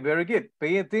 Okay, very good.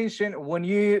 Pay attention when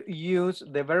you use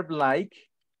the verb like.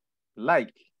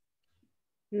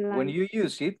 When you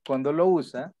use it, cuando lo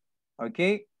usa,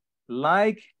 okay,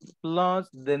 like plus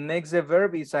the next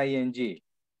verb is ing,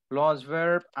 plus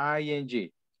verb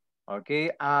ing.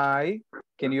 Okay,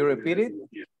 can you repeat it?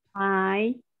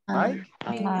 I like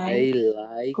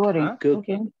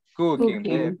cooking.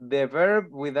 Cooking. The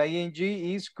verb with ing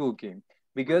is cooking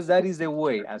because that is the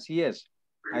way, así es.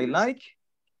 I like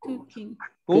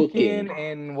cooking.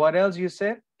 And what else you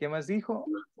said? ¿Qué más dijo?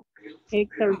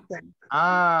 Exercise.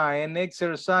 And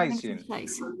exercising.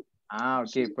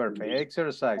 Okay, perfect.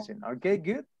 Exercising. Okay,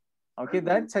 good. Okay,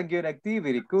 that's a good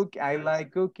activity. I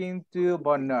like cooking too,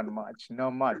 but not much.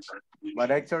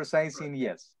 But exercising,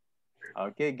 yes.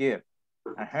 Okay, good.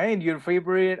 And your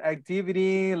favorite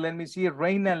activity, let me see,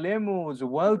 Reina Lemus,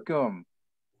 welcome.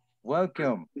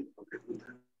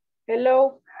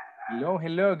 Hello,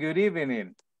 good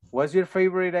evening. What's your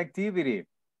favorite activity?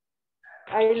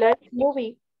 I like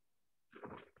movie.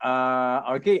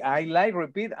 Okay, I like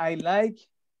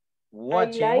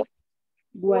watching.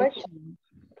 Watching.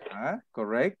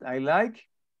 Correct, I like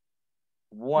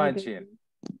watching.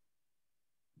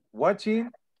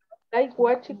 Like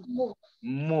watching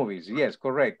movies, yes,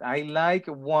 correct. I like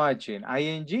watching,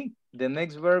 ing. The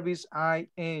next verb is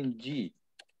ing.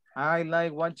 I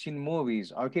like watching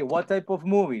movies. Okay, what type of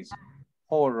movies?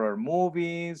 Horror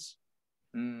movies,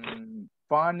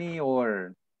 funny,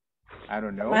 or I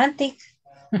don't know.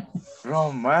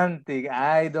 Romantic.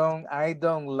 I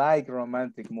don't like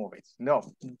romantic movies. No,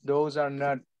 those are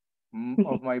not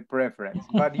of my preference,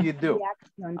 but you do.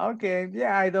 Okay,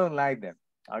 yeah, I don't like them.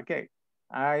 Okay,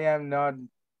 I am not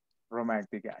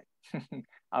romantic guy.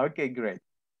 Okay, great,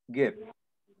 good.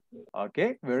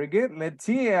 Okay, very good. Let's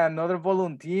see another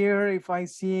volunteer. If I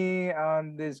see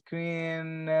on the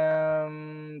screen,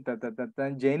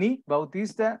 Jenny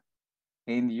Bautista,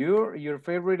 and your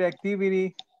favorite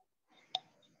activity?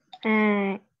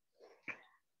 I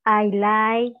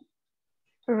like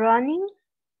running.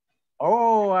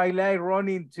 Oh, I like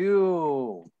running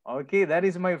too. Okay, that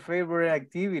is my favorite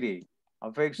activity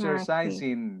of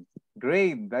exercising.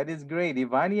 Great, that is great.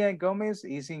 Ivania Gomez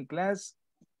is in class.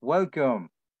 Welcome.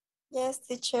 Yes,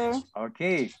 teacher.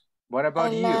 Okay, what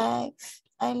about you?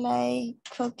 I like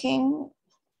cooking.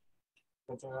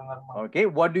 Okay,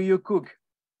 what do you cook?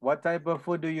 What type of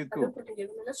food do you cook?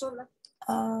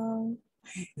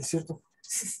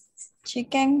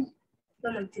 Chicken.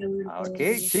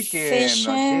 Okay, chicken.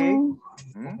 Fishing.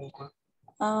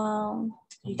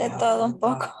 Okay. De todo un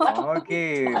poco.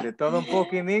 Okay, de todo un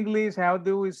poco in English, how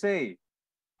do we say?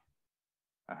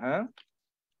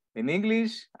 In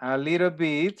English, a little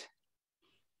bit.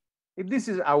 This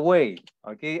is a way,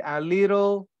 okay? A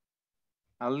little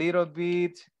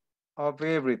bit of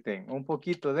everything. Un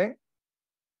poquito de.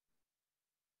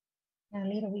 A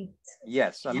little bit.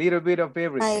 Yes, a little bit of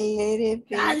everything. A little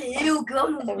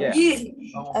bit. Yeah.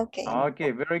 Okay.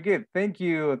 Okay, very good. Thank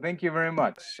you. Thank you very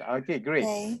much. Okay, great.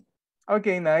 Okay.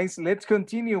 Okay, nice. Let's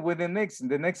continue with the next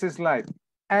slide.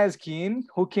 Asking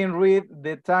who can read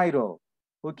the title.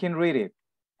 Who can read it?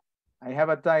 I have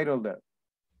a title there.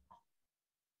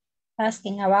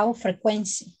 Asking about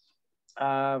frequency.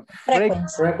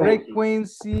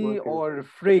 Frequency or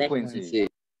frequency?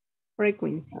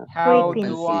 Frequency. How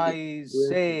do I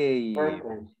say?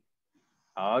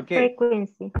 Okay.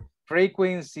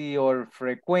 Frequency or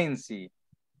frequency.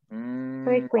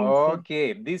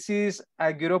 Okay, this is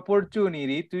a good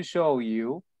opportunity to show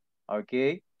you.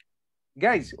 Okay,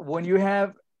 guys, when you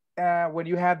have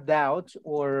doubts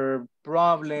or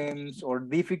problems or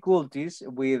difficulties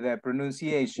with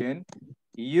pronunciation,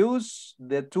 use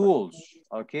the tools.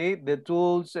 Okay, the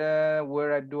tools.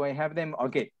 Where do I have them?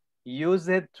 Okay, use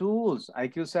the tools. Hay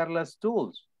que usar las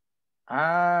tools.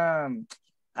 I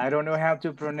don't know how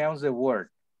to pronounce the word.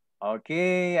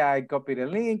 Okay, I copy the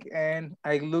link and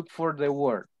I look for the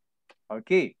word.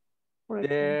 Okay,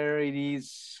 there it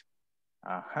is.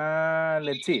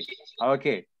 Let's see.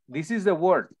 Okay, this is the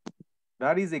word.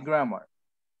 That is the grammar.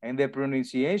 And the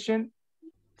pronunciation?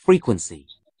 Frequency.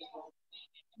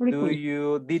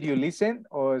 Did you listen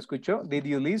or escuchó? Did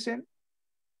you listen?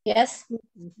 Yes.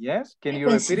 Yes, can you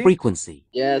repeat it? Frequency.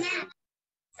 Yes.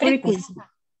 Frequency.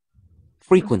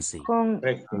 Frequency.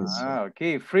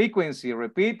 Okay, frequency.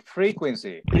 Repeat,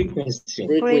 frequency. Frequency.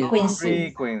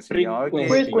 Frequency. Okay,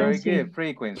 very good.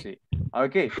 Frequency.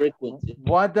 Okay. Frequency.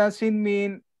 What does it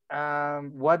mean?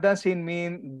 What does it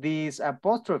mean this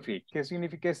apostrophe? ¿Qué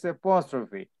significa este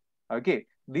apostrophe? Okay,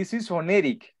 this is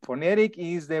phonetic. Phonetic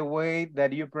is the way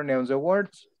that you pronounce the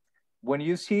words. When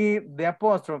you see the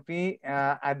apostrophe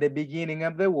at the beginning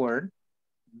of the word,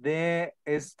 the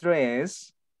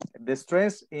stress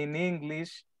in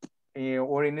English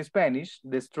or in Spanish,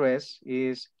 the stress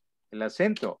is el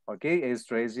acento, okay?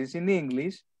 Stress is in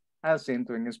English,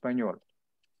 acento en español.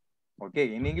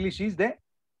 Okay, in English is the?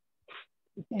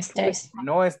 Stress.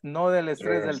 No del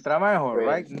estrés del trabajo,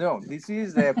 right? No, this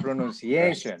is the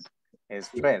pronunciation.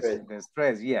 Stress, the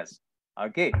stress, yes.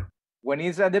 Okay, when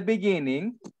it's at the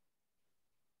beginning,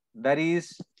 that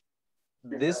is,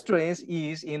 the stress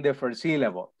is in the first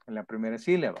syllable, en la primera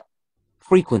sílaba.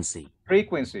 Frequency.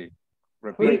 Frequency.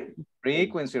 Repeat.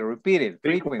 Frequency. Repeat it.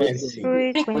 Frequency.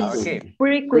 Okay.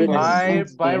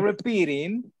 By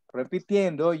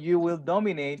repitiendo, you will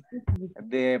dominate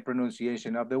the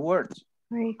pronunciation of the words.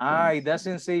 It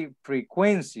doesn't say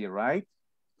frequency, right?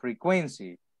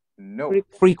 Frequency. No.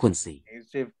 Frequency.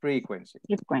 It's a frequency.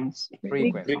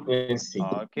 Frequency.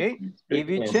 Okay. If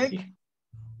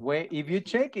you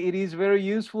check, it is very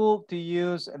useful to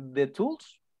use the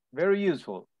tools. Very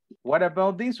useful. What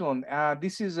about this one?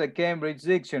 This is a Cambridge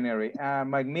dictionary.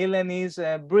 Macmillan is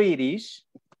British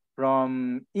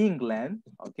from England,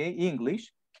 okay,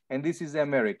 English, and this is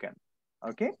American,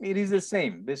 okay? It is the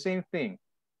same thing,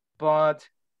 but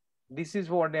this is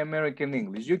for the American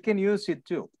English. You can use it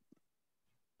too.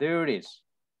 There it is.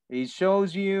 It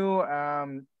shows you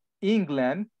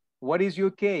England. What is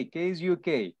UK? K is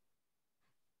UK.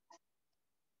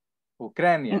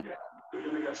 Ukraine.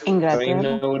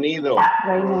 Reino Unido.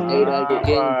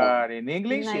 But in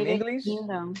English?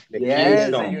 Kingdom. Yes,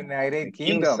 the United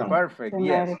Kingdom. Perfect,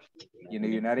 yes. In the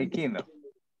United Kingdom.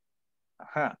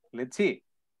 Let's see.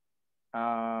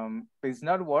 It's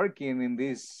not working in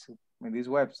this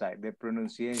website, the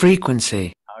pronunciation.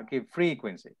 Frequency. Okay,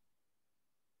 frequency.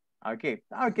 Okay,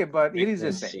 but it is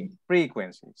the same.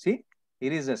 Frequency, see?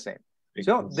 It is the same.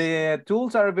 So the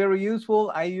tools are very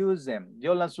useful. I use them.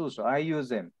 Yo las uso. I use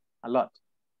them a lot.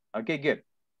 Okay, good.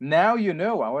 Now you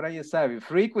know. Ahora ya sabe.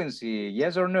 Frequency,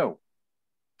 yes or no?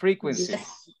 Frequency.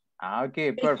 Yes.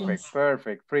 Okay, perfect.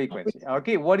 Frequency.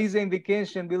 Okay, what is the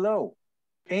indication below?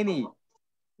 Any?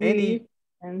 We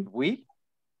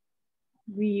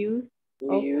We use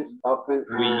use often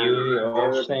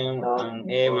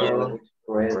and ever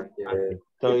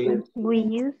We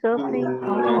use often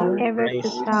and ever to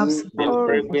talk or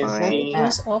frequency.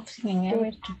 Use often and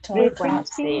ever to talk.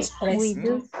 frequency. We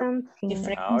do something.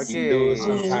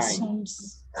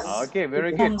 Okay,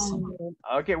 very good.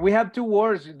 Okay, we have two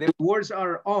words. The words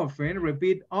are often.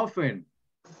 Repeat often.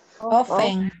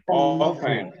 Often.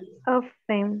 Often.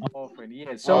 Often,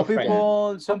 yes. Some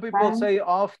people say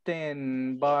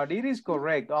often, but it is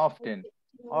correct. Often.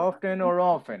 Often or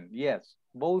often. Yes,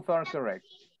 both are correct.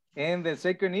 And the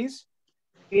second is?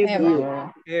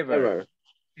 Ever.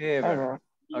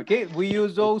 Okay, we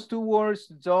use those two words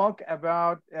to talk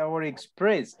about or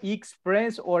express.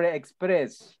 Express or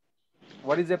express.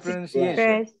 What is the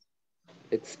pronunciation?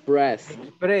 Express.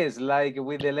 Express, like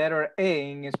with the letter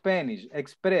A in Spanish.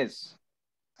 Express.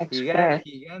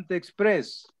 Gigante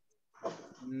Express.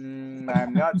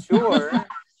 I'm not sure.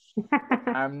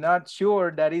 I'm not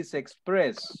sure that is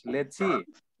express. Let's see.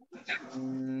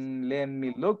 Let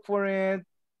me look for it.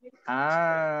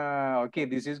 Okay,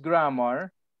 this is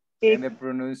grammar. And the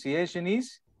pronunciation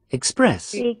is?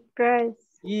 Express. Express.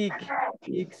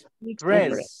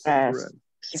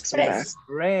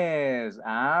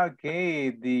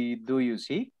 Okay. Do you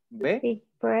see?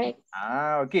 Express.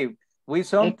 Okay. We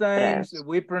sometimes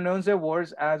we pronounce the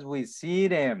words as we see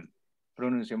them.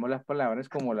 Pronunciamos las palabras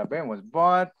como las vemos,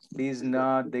 but this is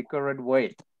not the correct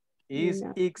way. It's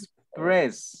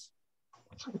express.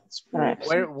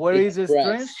 Where is the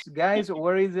stress, guys?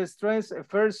 Where is the stress?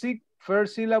 First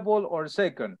syllable or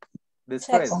second? The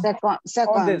stress. On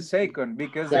the second,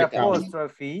 because the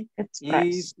apostrophe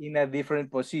is in a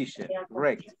different position.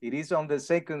 Correct. It is on the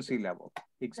second syllable.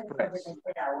 Express.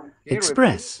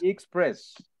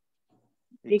 Express.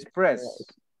 Express.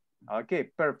 Okay,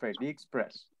 perfect.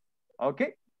 Express.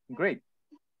 Okay, great.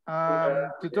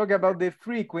 To talk about the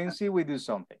frequency, we do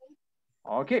something.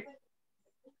 Okay.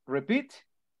 Repeat.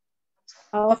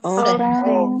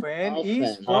 Often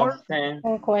is for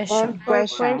question.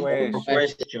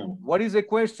 What is the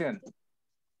question?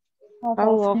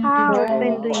 How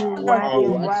often do you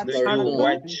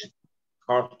watch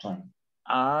cartoon?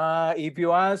 If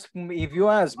you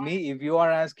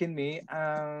are asking me,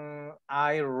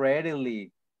 I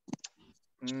readily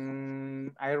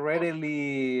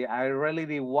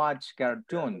watch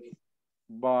cartoons,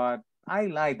 but I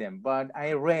like them, but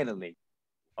I rarely.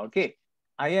 Okay,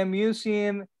 I am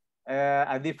using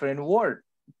a different word.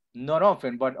 Not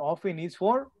often, but often is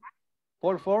for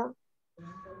Question.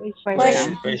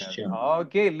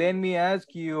 Okay, let me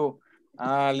ask you.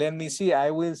 Let me see.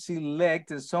 I will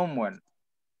select someone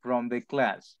from the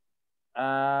class.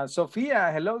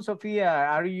 Sophia, hello, Sophia.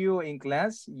 Are you in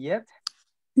class yet?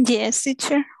 Yes,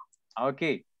 teacher.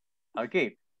 Okay.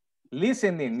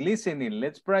 Listening.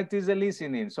 Let's practice the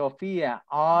listening. Sophia,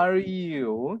 are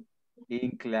you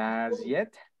in class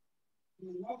yet?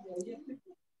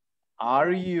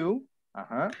 Are you?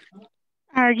 Are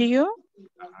you?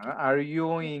 Are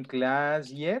you in class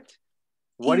yet?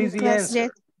 What is the answer?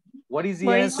 What is the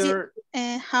answer?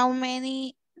 How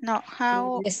many? No,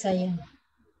 how? Yes, I am.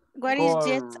 What is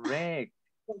yet? Correct.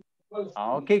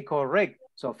 Okay, correct.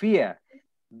 Sophia,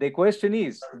 the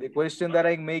question that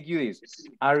I make you is,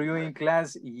 are you in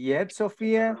class yet,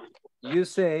 Sophia? You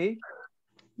say,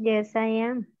 yes, I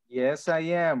am. Yes, I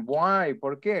am. Why?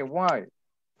 ¿Por qué? Why?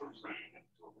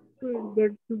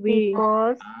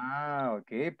 Because.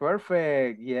 Okay,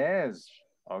 perfect. Yes.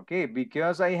 Okay,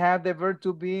 because I have the verb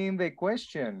to be in the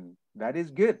question. That is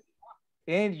good.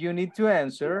 And you need to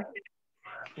answer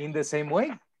in the same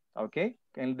way. Okay,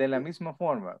 de la misma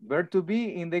forma. Verb to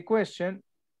be in the question,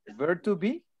 verb to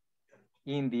be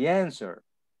in the answer.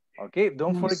 Okay,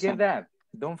 don't forget that.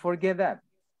 Don't forget that.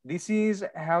 This is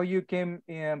how you can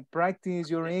practice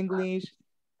your English.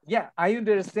 Yeah, I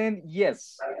understand.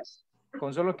 Yes.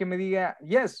 Con solo que me diga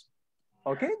yes.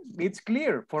 Okay, it's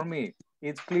clear for me.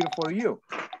 It's clear for you.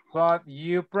 But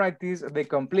you practice the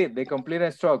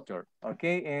complete structure.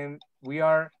 Okay, and we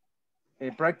are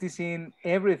practicing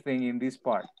everything in this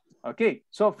part. Okay,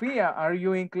 Sophia, are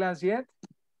you in class yet?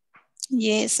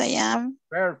 Yes, I am.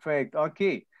 Perfect.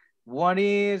 Okay. What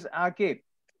is, okay.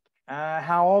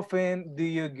 How often do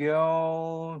you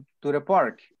go to the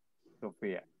park,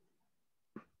 Sophia?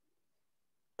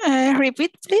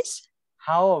 Repeat, please.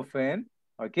 How often?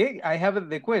 Okay, I have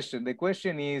the question. The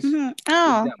question is,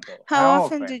 example, how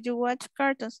often do you watch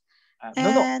cartoons?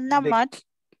 No, not much.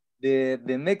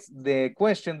 The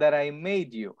question that I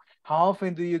made you. How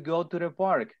often do you go to the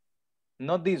park?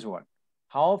 Not this one.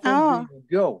 How often do you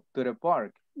go to the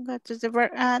park? Go to the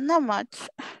park. Not much.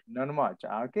 Not much.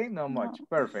 Okay, not much.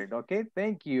 Perfect. Okay,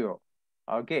 thank you.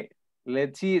 Okay,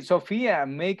 let's see. Sophia,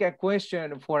 make a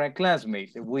question for a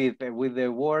classmate with the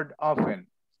word often.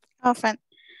 Often.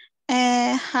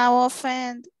 How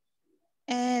often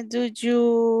do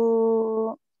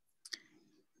you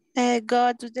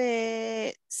go to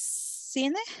the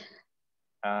cine?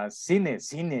 Cine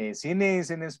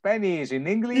is in Spanish. In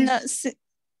English?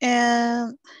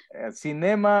 No,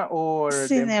 cinema or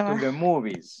cinema. To the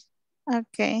movies.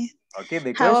 Okay. Okay,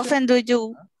 the How question?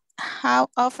 How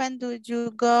often do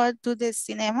you go to the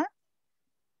cinema?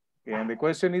 Okay, and the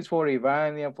question is for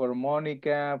Ivania, for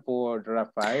Monica, for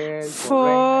Rafael,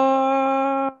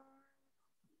 for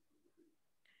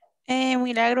Reina.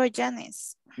 Milagro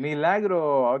Janes.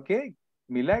 Milagro, okay.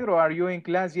 Milagro, are you in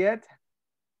class yet?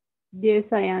 Yes,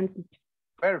 I am.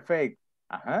 Perfect.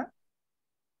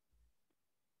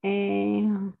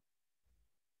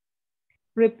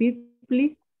 Repeat,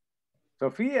 please.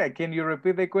 Sophia, can you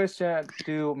repeat the question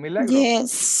to Milagro?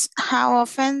 Yes. How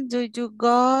often do you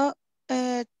go?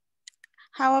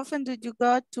 How often do you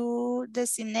go to the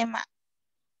cinema?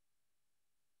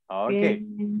 Okay.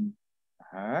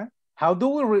 How do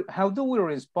we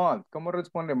respond? ¿Cómo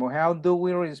respondemos? How do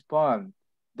we respond?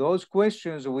 Those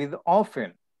questions with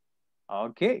often.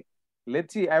 Okay.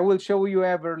 Let's see. I will show you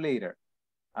ever later.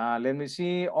 Let me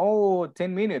see. Oh,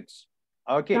 10 minutes.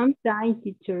 Okay. Sometimes,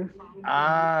 teacher.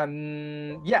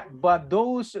 Yeah, but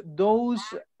those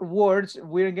words,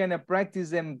 we're gonna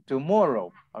practice them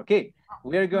tomorrow. Okay.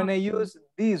 We're gonna use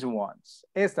these ones.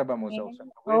 Esta vamos a usar.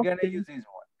 We're gonna use these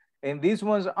ones. And these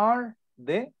ones are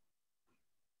the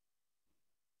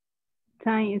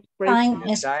Time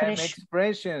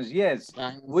expressions. Yes.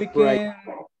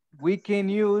 We can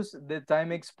use the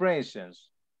time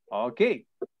expressions. Okay.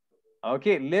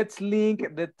 Okay, let's link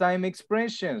the time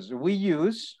expressions. We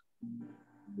use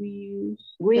the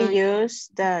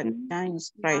time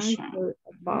expression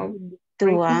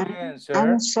to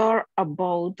answer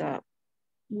about the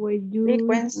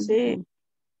frequency.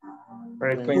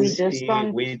 With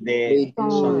the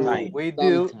sometimes. We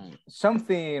do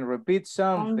something, repeat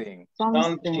something.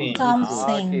 Something.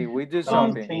 Okay, we do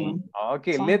something.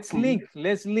 Okay, let's link.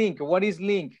 What is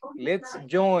link? Let's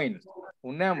join.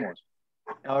 Unamos.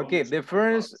 Okay, the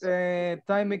first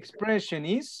time expression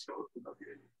is?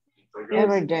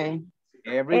 Every day.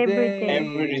 Every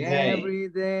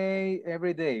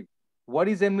day. What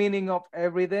is the meaning of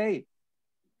every day?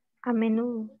 A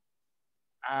menudo.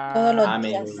 Todos los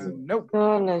días. No.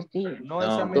 Todos los días. No es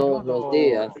a menudo. Todos los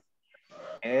días.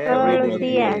 Every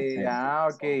day.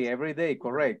 Okay, every day,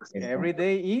 correct. Every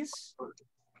day is?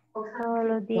 Todos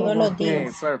los días. Todos los Okay,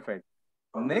 días. perfect.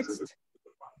 Next.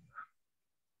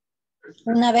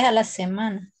 Una vez a la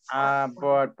semana.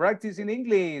 But practice in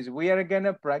English. We are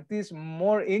gonna practice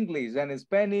more English than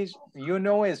Spanish. You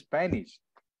know Spanish.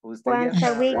 Once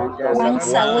a week.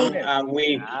 Once a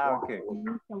week. Okay.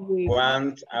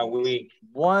 Once a week.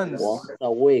 Once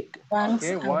a week.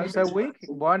 Okay, once a week.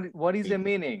 What is the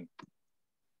meaning?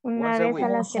 Una vez a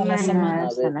la semana. Una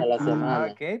vez a la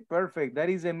semana. Okay, perfect. That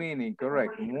is the meaning.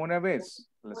 Correct. Una vez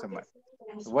a la semana.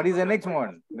 What is the next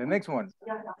one? The next one.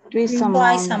 Twice a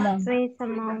Twice a month.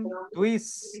 month.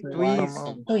 Twice a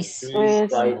month. Twice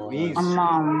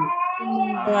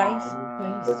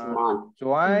a month.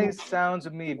 Twice sounds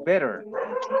to me better.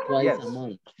 Twice Yes. a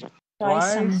month.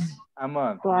 Twice a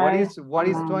month. What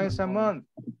is twice a month?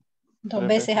 Dos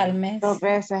veces al mes. Dos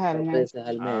veces al Dos mes. veces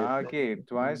al mes. Okay,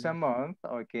 twice a month.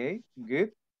 Okay,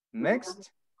 good. Next.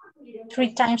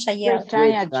 3 times a year.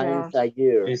 Times a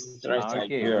year.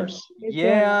 Okay.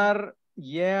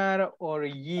 Year or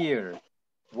year.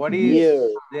 What is Year.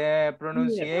 the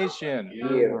pronunciation?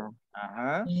 Year.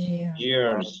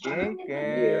 Years.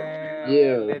 Okay.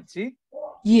 Year. Let's see.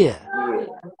 Yeah.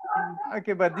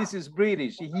 Okay, but this is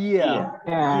British. Yeah.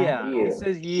 It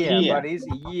says but it's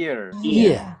year.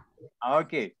 Yeah.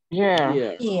 Okay.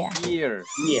 Year.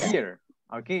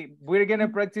 Okay, we're gonna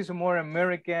practice more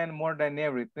American more than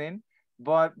everything,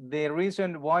 but the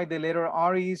reason why the letter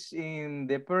R is in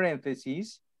the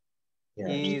parentheses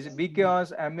is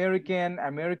because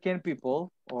American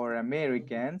people or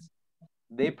Americans,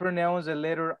 they pronounce the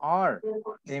letter R,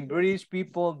 and British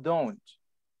people don't.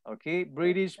 Okay,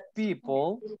 British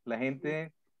people, la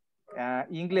gente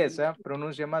inglesa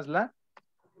pronuncia más la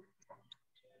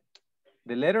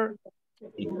the letter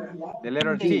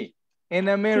T. And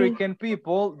American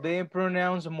people, they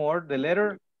pronounce more the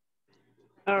letter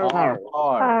R.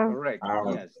 Correct.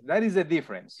 Yes, that is the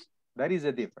difference. That is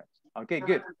the difference. Okay,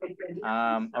 good.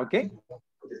 Okay.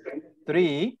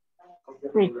 3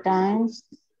 times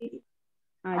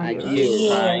a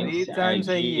year. 3 times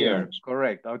a year.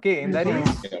 Correct. Okay, and that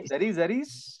is 3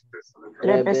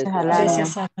 veces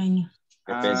al año.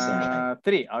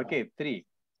 3. Okay, 3.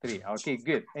 Okay,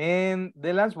 good. And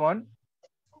the last one.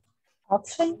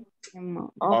 Often.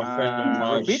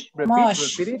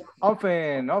 Repeat it.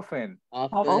 Often.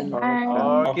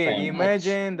 Okay,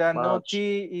 imagine that no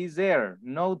T is there.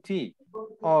 No T.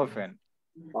 Often.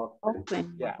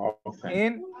 Yeah.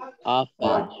 And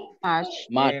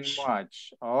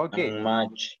much. Okay.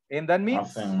 And that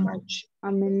means? A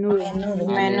menudo.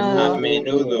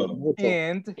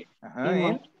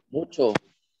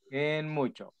 And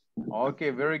mucho.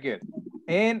 Okay, very good.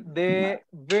 And the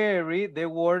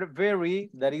word very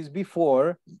that is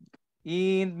before,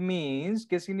 it means,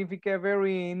 ¿qué significa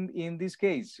very in this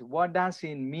case? What does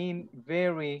it mean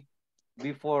very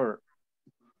before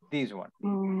this one?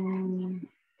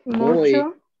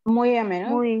 Mucho. Muy a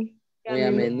menudo.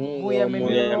 Muy a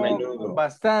menudo.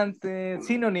 Bastante.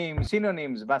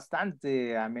 Synonyms.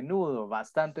 Bastante a menudo.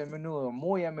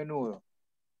 Muy a menudo.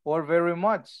 Or very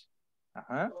much.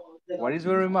 What is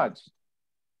very much?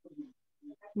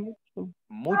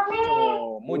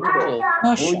 Mucho.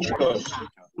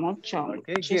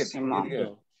 Okay,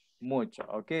 good. Mucho.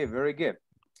 Okay, very good.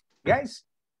 Guys,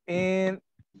 and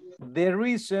the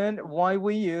reason why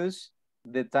we use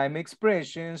the time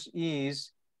expressions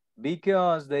is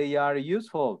because they are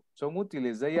useful. Son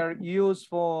útiles. They are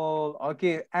useful.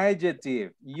 Okay,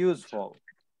 adjective, useful.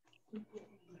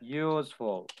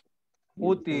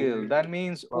 Útil, that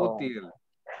means útil.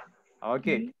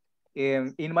 Okay.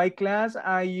 In my class,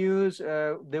 I use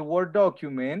the Word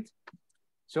document,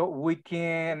 so we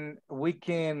can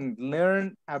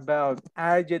learn about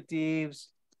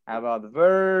adjectives, about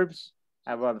verbs,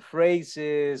 about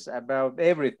phrases, about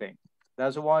everything.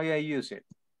 That's why I use it.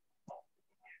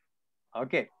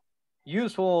 Okay.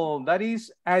 Useful, that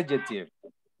is adjective.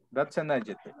 That's an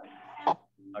adjective.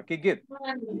 Okay, good.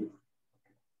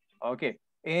 Okay.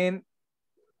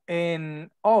 And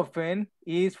often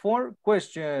is for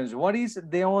questions. What is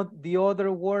the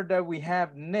other word that we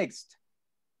have next?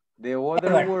 The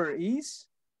other word is?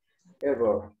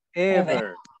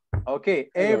 Ever. Okay,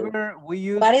 ever we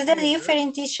use. What is the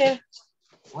difference, teacher?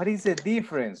 What is the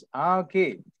difference?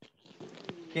 Okay.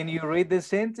 Can you read the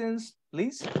sentence,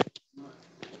 please?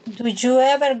 Do you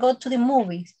ever go to the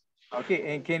movies?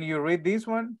 Okay, and can you read this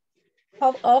one?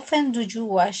 How often do you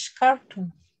watch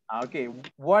cartoons? Okay,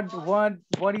 what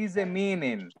is the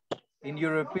meaning, in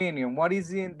your opinion? What is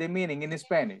the meaning in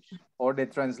Spanish or the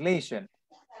translation?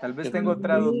 Tal vez tengo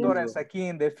traductoras aquí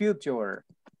in the future.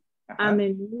 A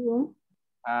menudo.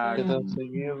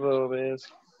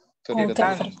 ¿Con qué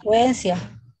frecuencia?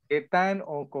 ¿Qué tan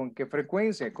o con qué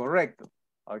frecuencia? Correcto.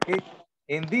 Okay.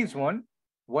 In this one,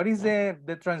 what is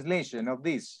the translation of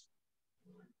this?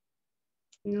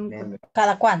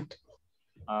 ¿Cada cuánto?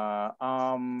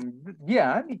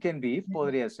 Yeah, it can be,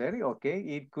 podría ser, okay,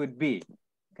 it could be.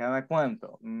 ¿Cada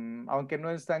cuánto? Aunque no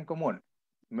es tan común.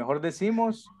 Mejor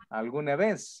decimos alguna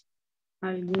vez.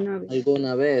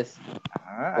 Alguna vez.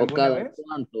 Ajá, o cada vez?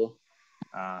 Cuánto.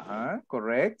 Ajá,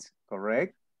 correct.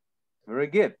 Very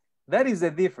good. That is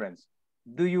the difference.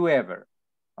 Do you ever?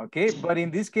 Okay, but in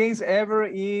this case, ever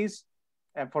is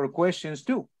for questions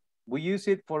too. We use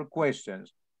it for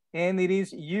questions. And it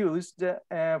is used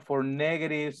for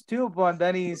negatives too, but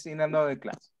that is in another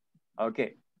class.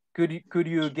 Okay, could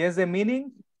you guess the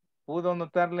meaning? ¿Pudo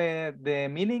notarle the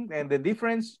meaning and the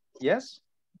difference? Yes?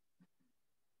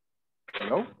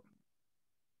 Hello?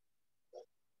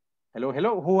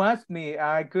 Hello. Who asked me?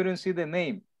 I couldn't see the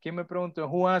name. ¿Quién me preguntó?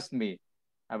 Who asked me?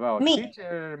 About me.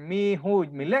 Teacher, me, who?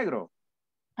 Milagro?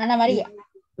 Ana María.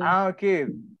 Okay.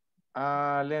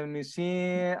 Let me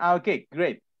see. Okay,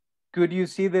 great. Could you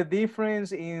see the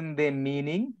difference in the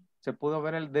meaning? ¿Se pudo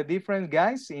ver the difference,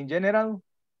 guys, in general?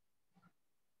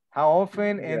 How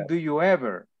often and do you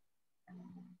ever?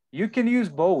 You can use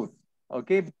both,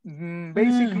 okay?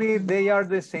 Basically, they are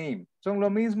the same. Son lo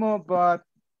mismo, but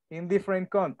in different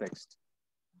context,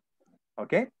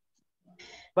 okay?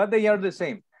 But they are the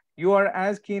same. You are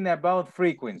asking about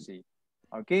frequency,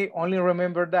 okay? Only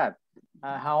remember that.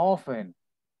 How often?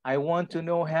 I want to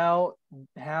know how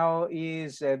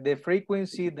is the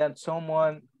frequency that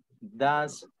someone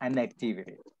does an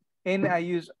activity. And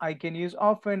I can use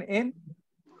often and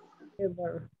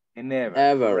Never.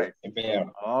 Ever.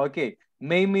 Okay.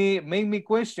 Make me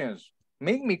questions.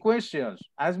 Make me questions.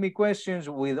 Ask me questions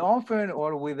with often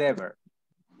or with ever.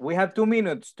 We have 2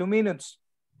 minutes. 2 minutes.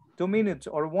 2 minutes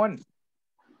or one.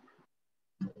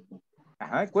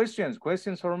 Questions.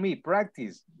 Questions for me.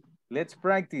 Practice. Let's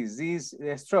practice this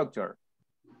structure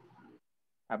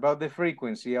about the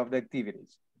frequency of the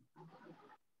activities.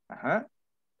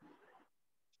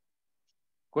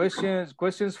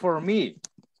 Questions for me.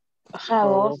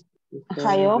 How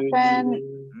often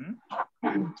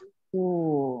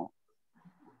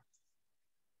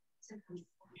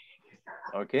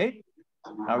Okay.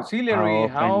 Auxiliary,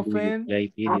 how often? Do you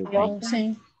play video games?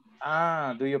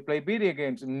 Do you play video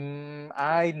games?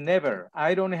 I never.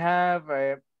 I don't have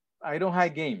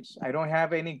games. I don't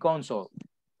have any console.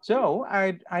 So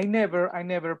I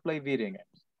never play video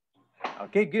games.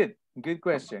 Okay, good. Good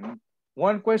question.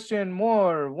 One question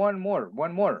more. One more.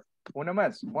 Una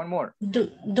más. One more.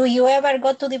 Do you ever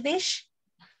go to the beach?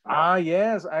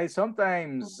 Yes, I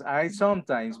sometimes,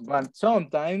 but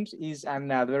sometimes is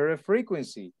another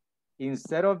frequency.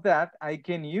 Instead of that, I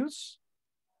can use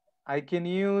I can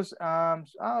use time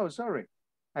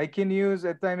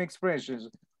expressions.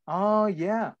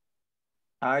 Yeah.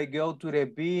 I go to the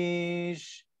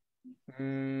beach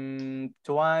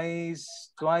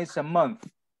twice a month.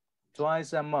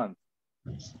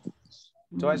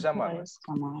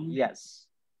 Yes.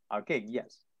 Okay,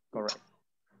 yes, correct.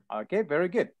 Okay, very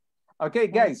good. Okay,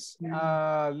 guys,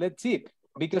 let's see.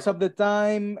 Because of the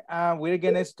time, we're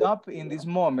gonna stop in this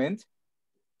moment.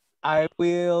 I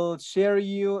will share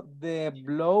you the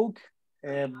block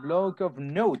of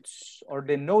notes or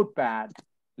the notepad.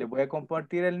 Les voy a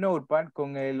compartir el notepad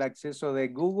con el acceso de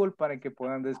Google para que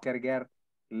puedan descargar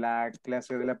la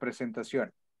clase de la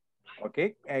presentación.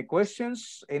 Okay,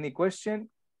 questions? Any question?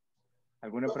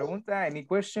 ¿Alguna pregunta? Any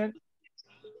question?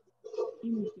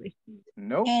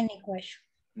 No? Any question.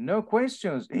 No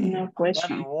questions. No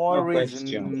question. No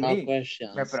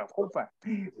questions. Me preocupa.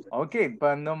 Okay,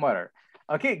 but no matter.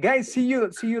 Okay, guys, see you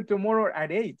tomorrow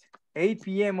at 8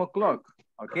 p.m. o'clock.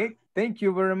 Okay, thank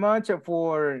you very much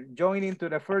for joining to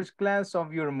the first class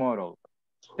of your model.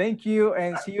 Thank you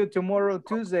and see you tomorrow,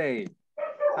 Tuesday.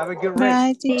 Have a good rest.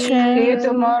 Bye, teacher. See you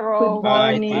tomorrow. Good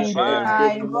morning.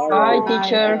 Bye. Bye,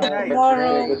 teacher. Good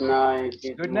night.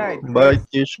 Good night. Bye,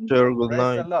 teacher. Good Rest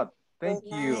night. a lot. Thank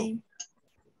you.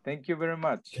 Thank you very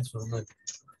much.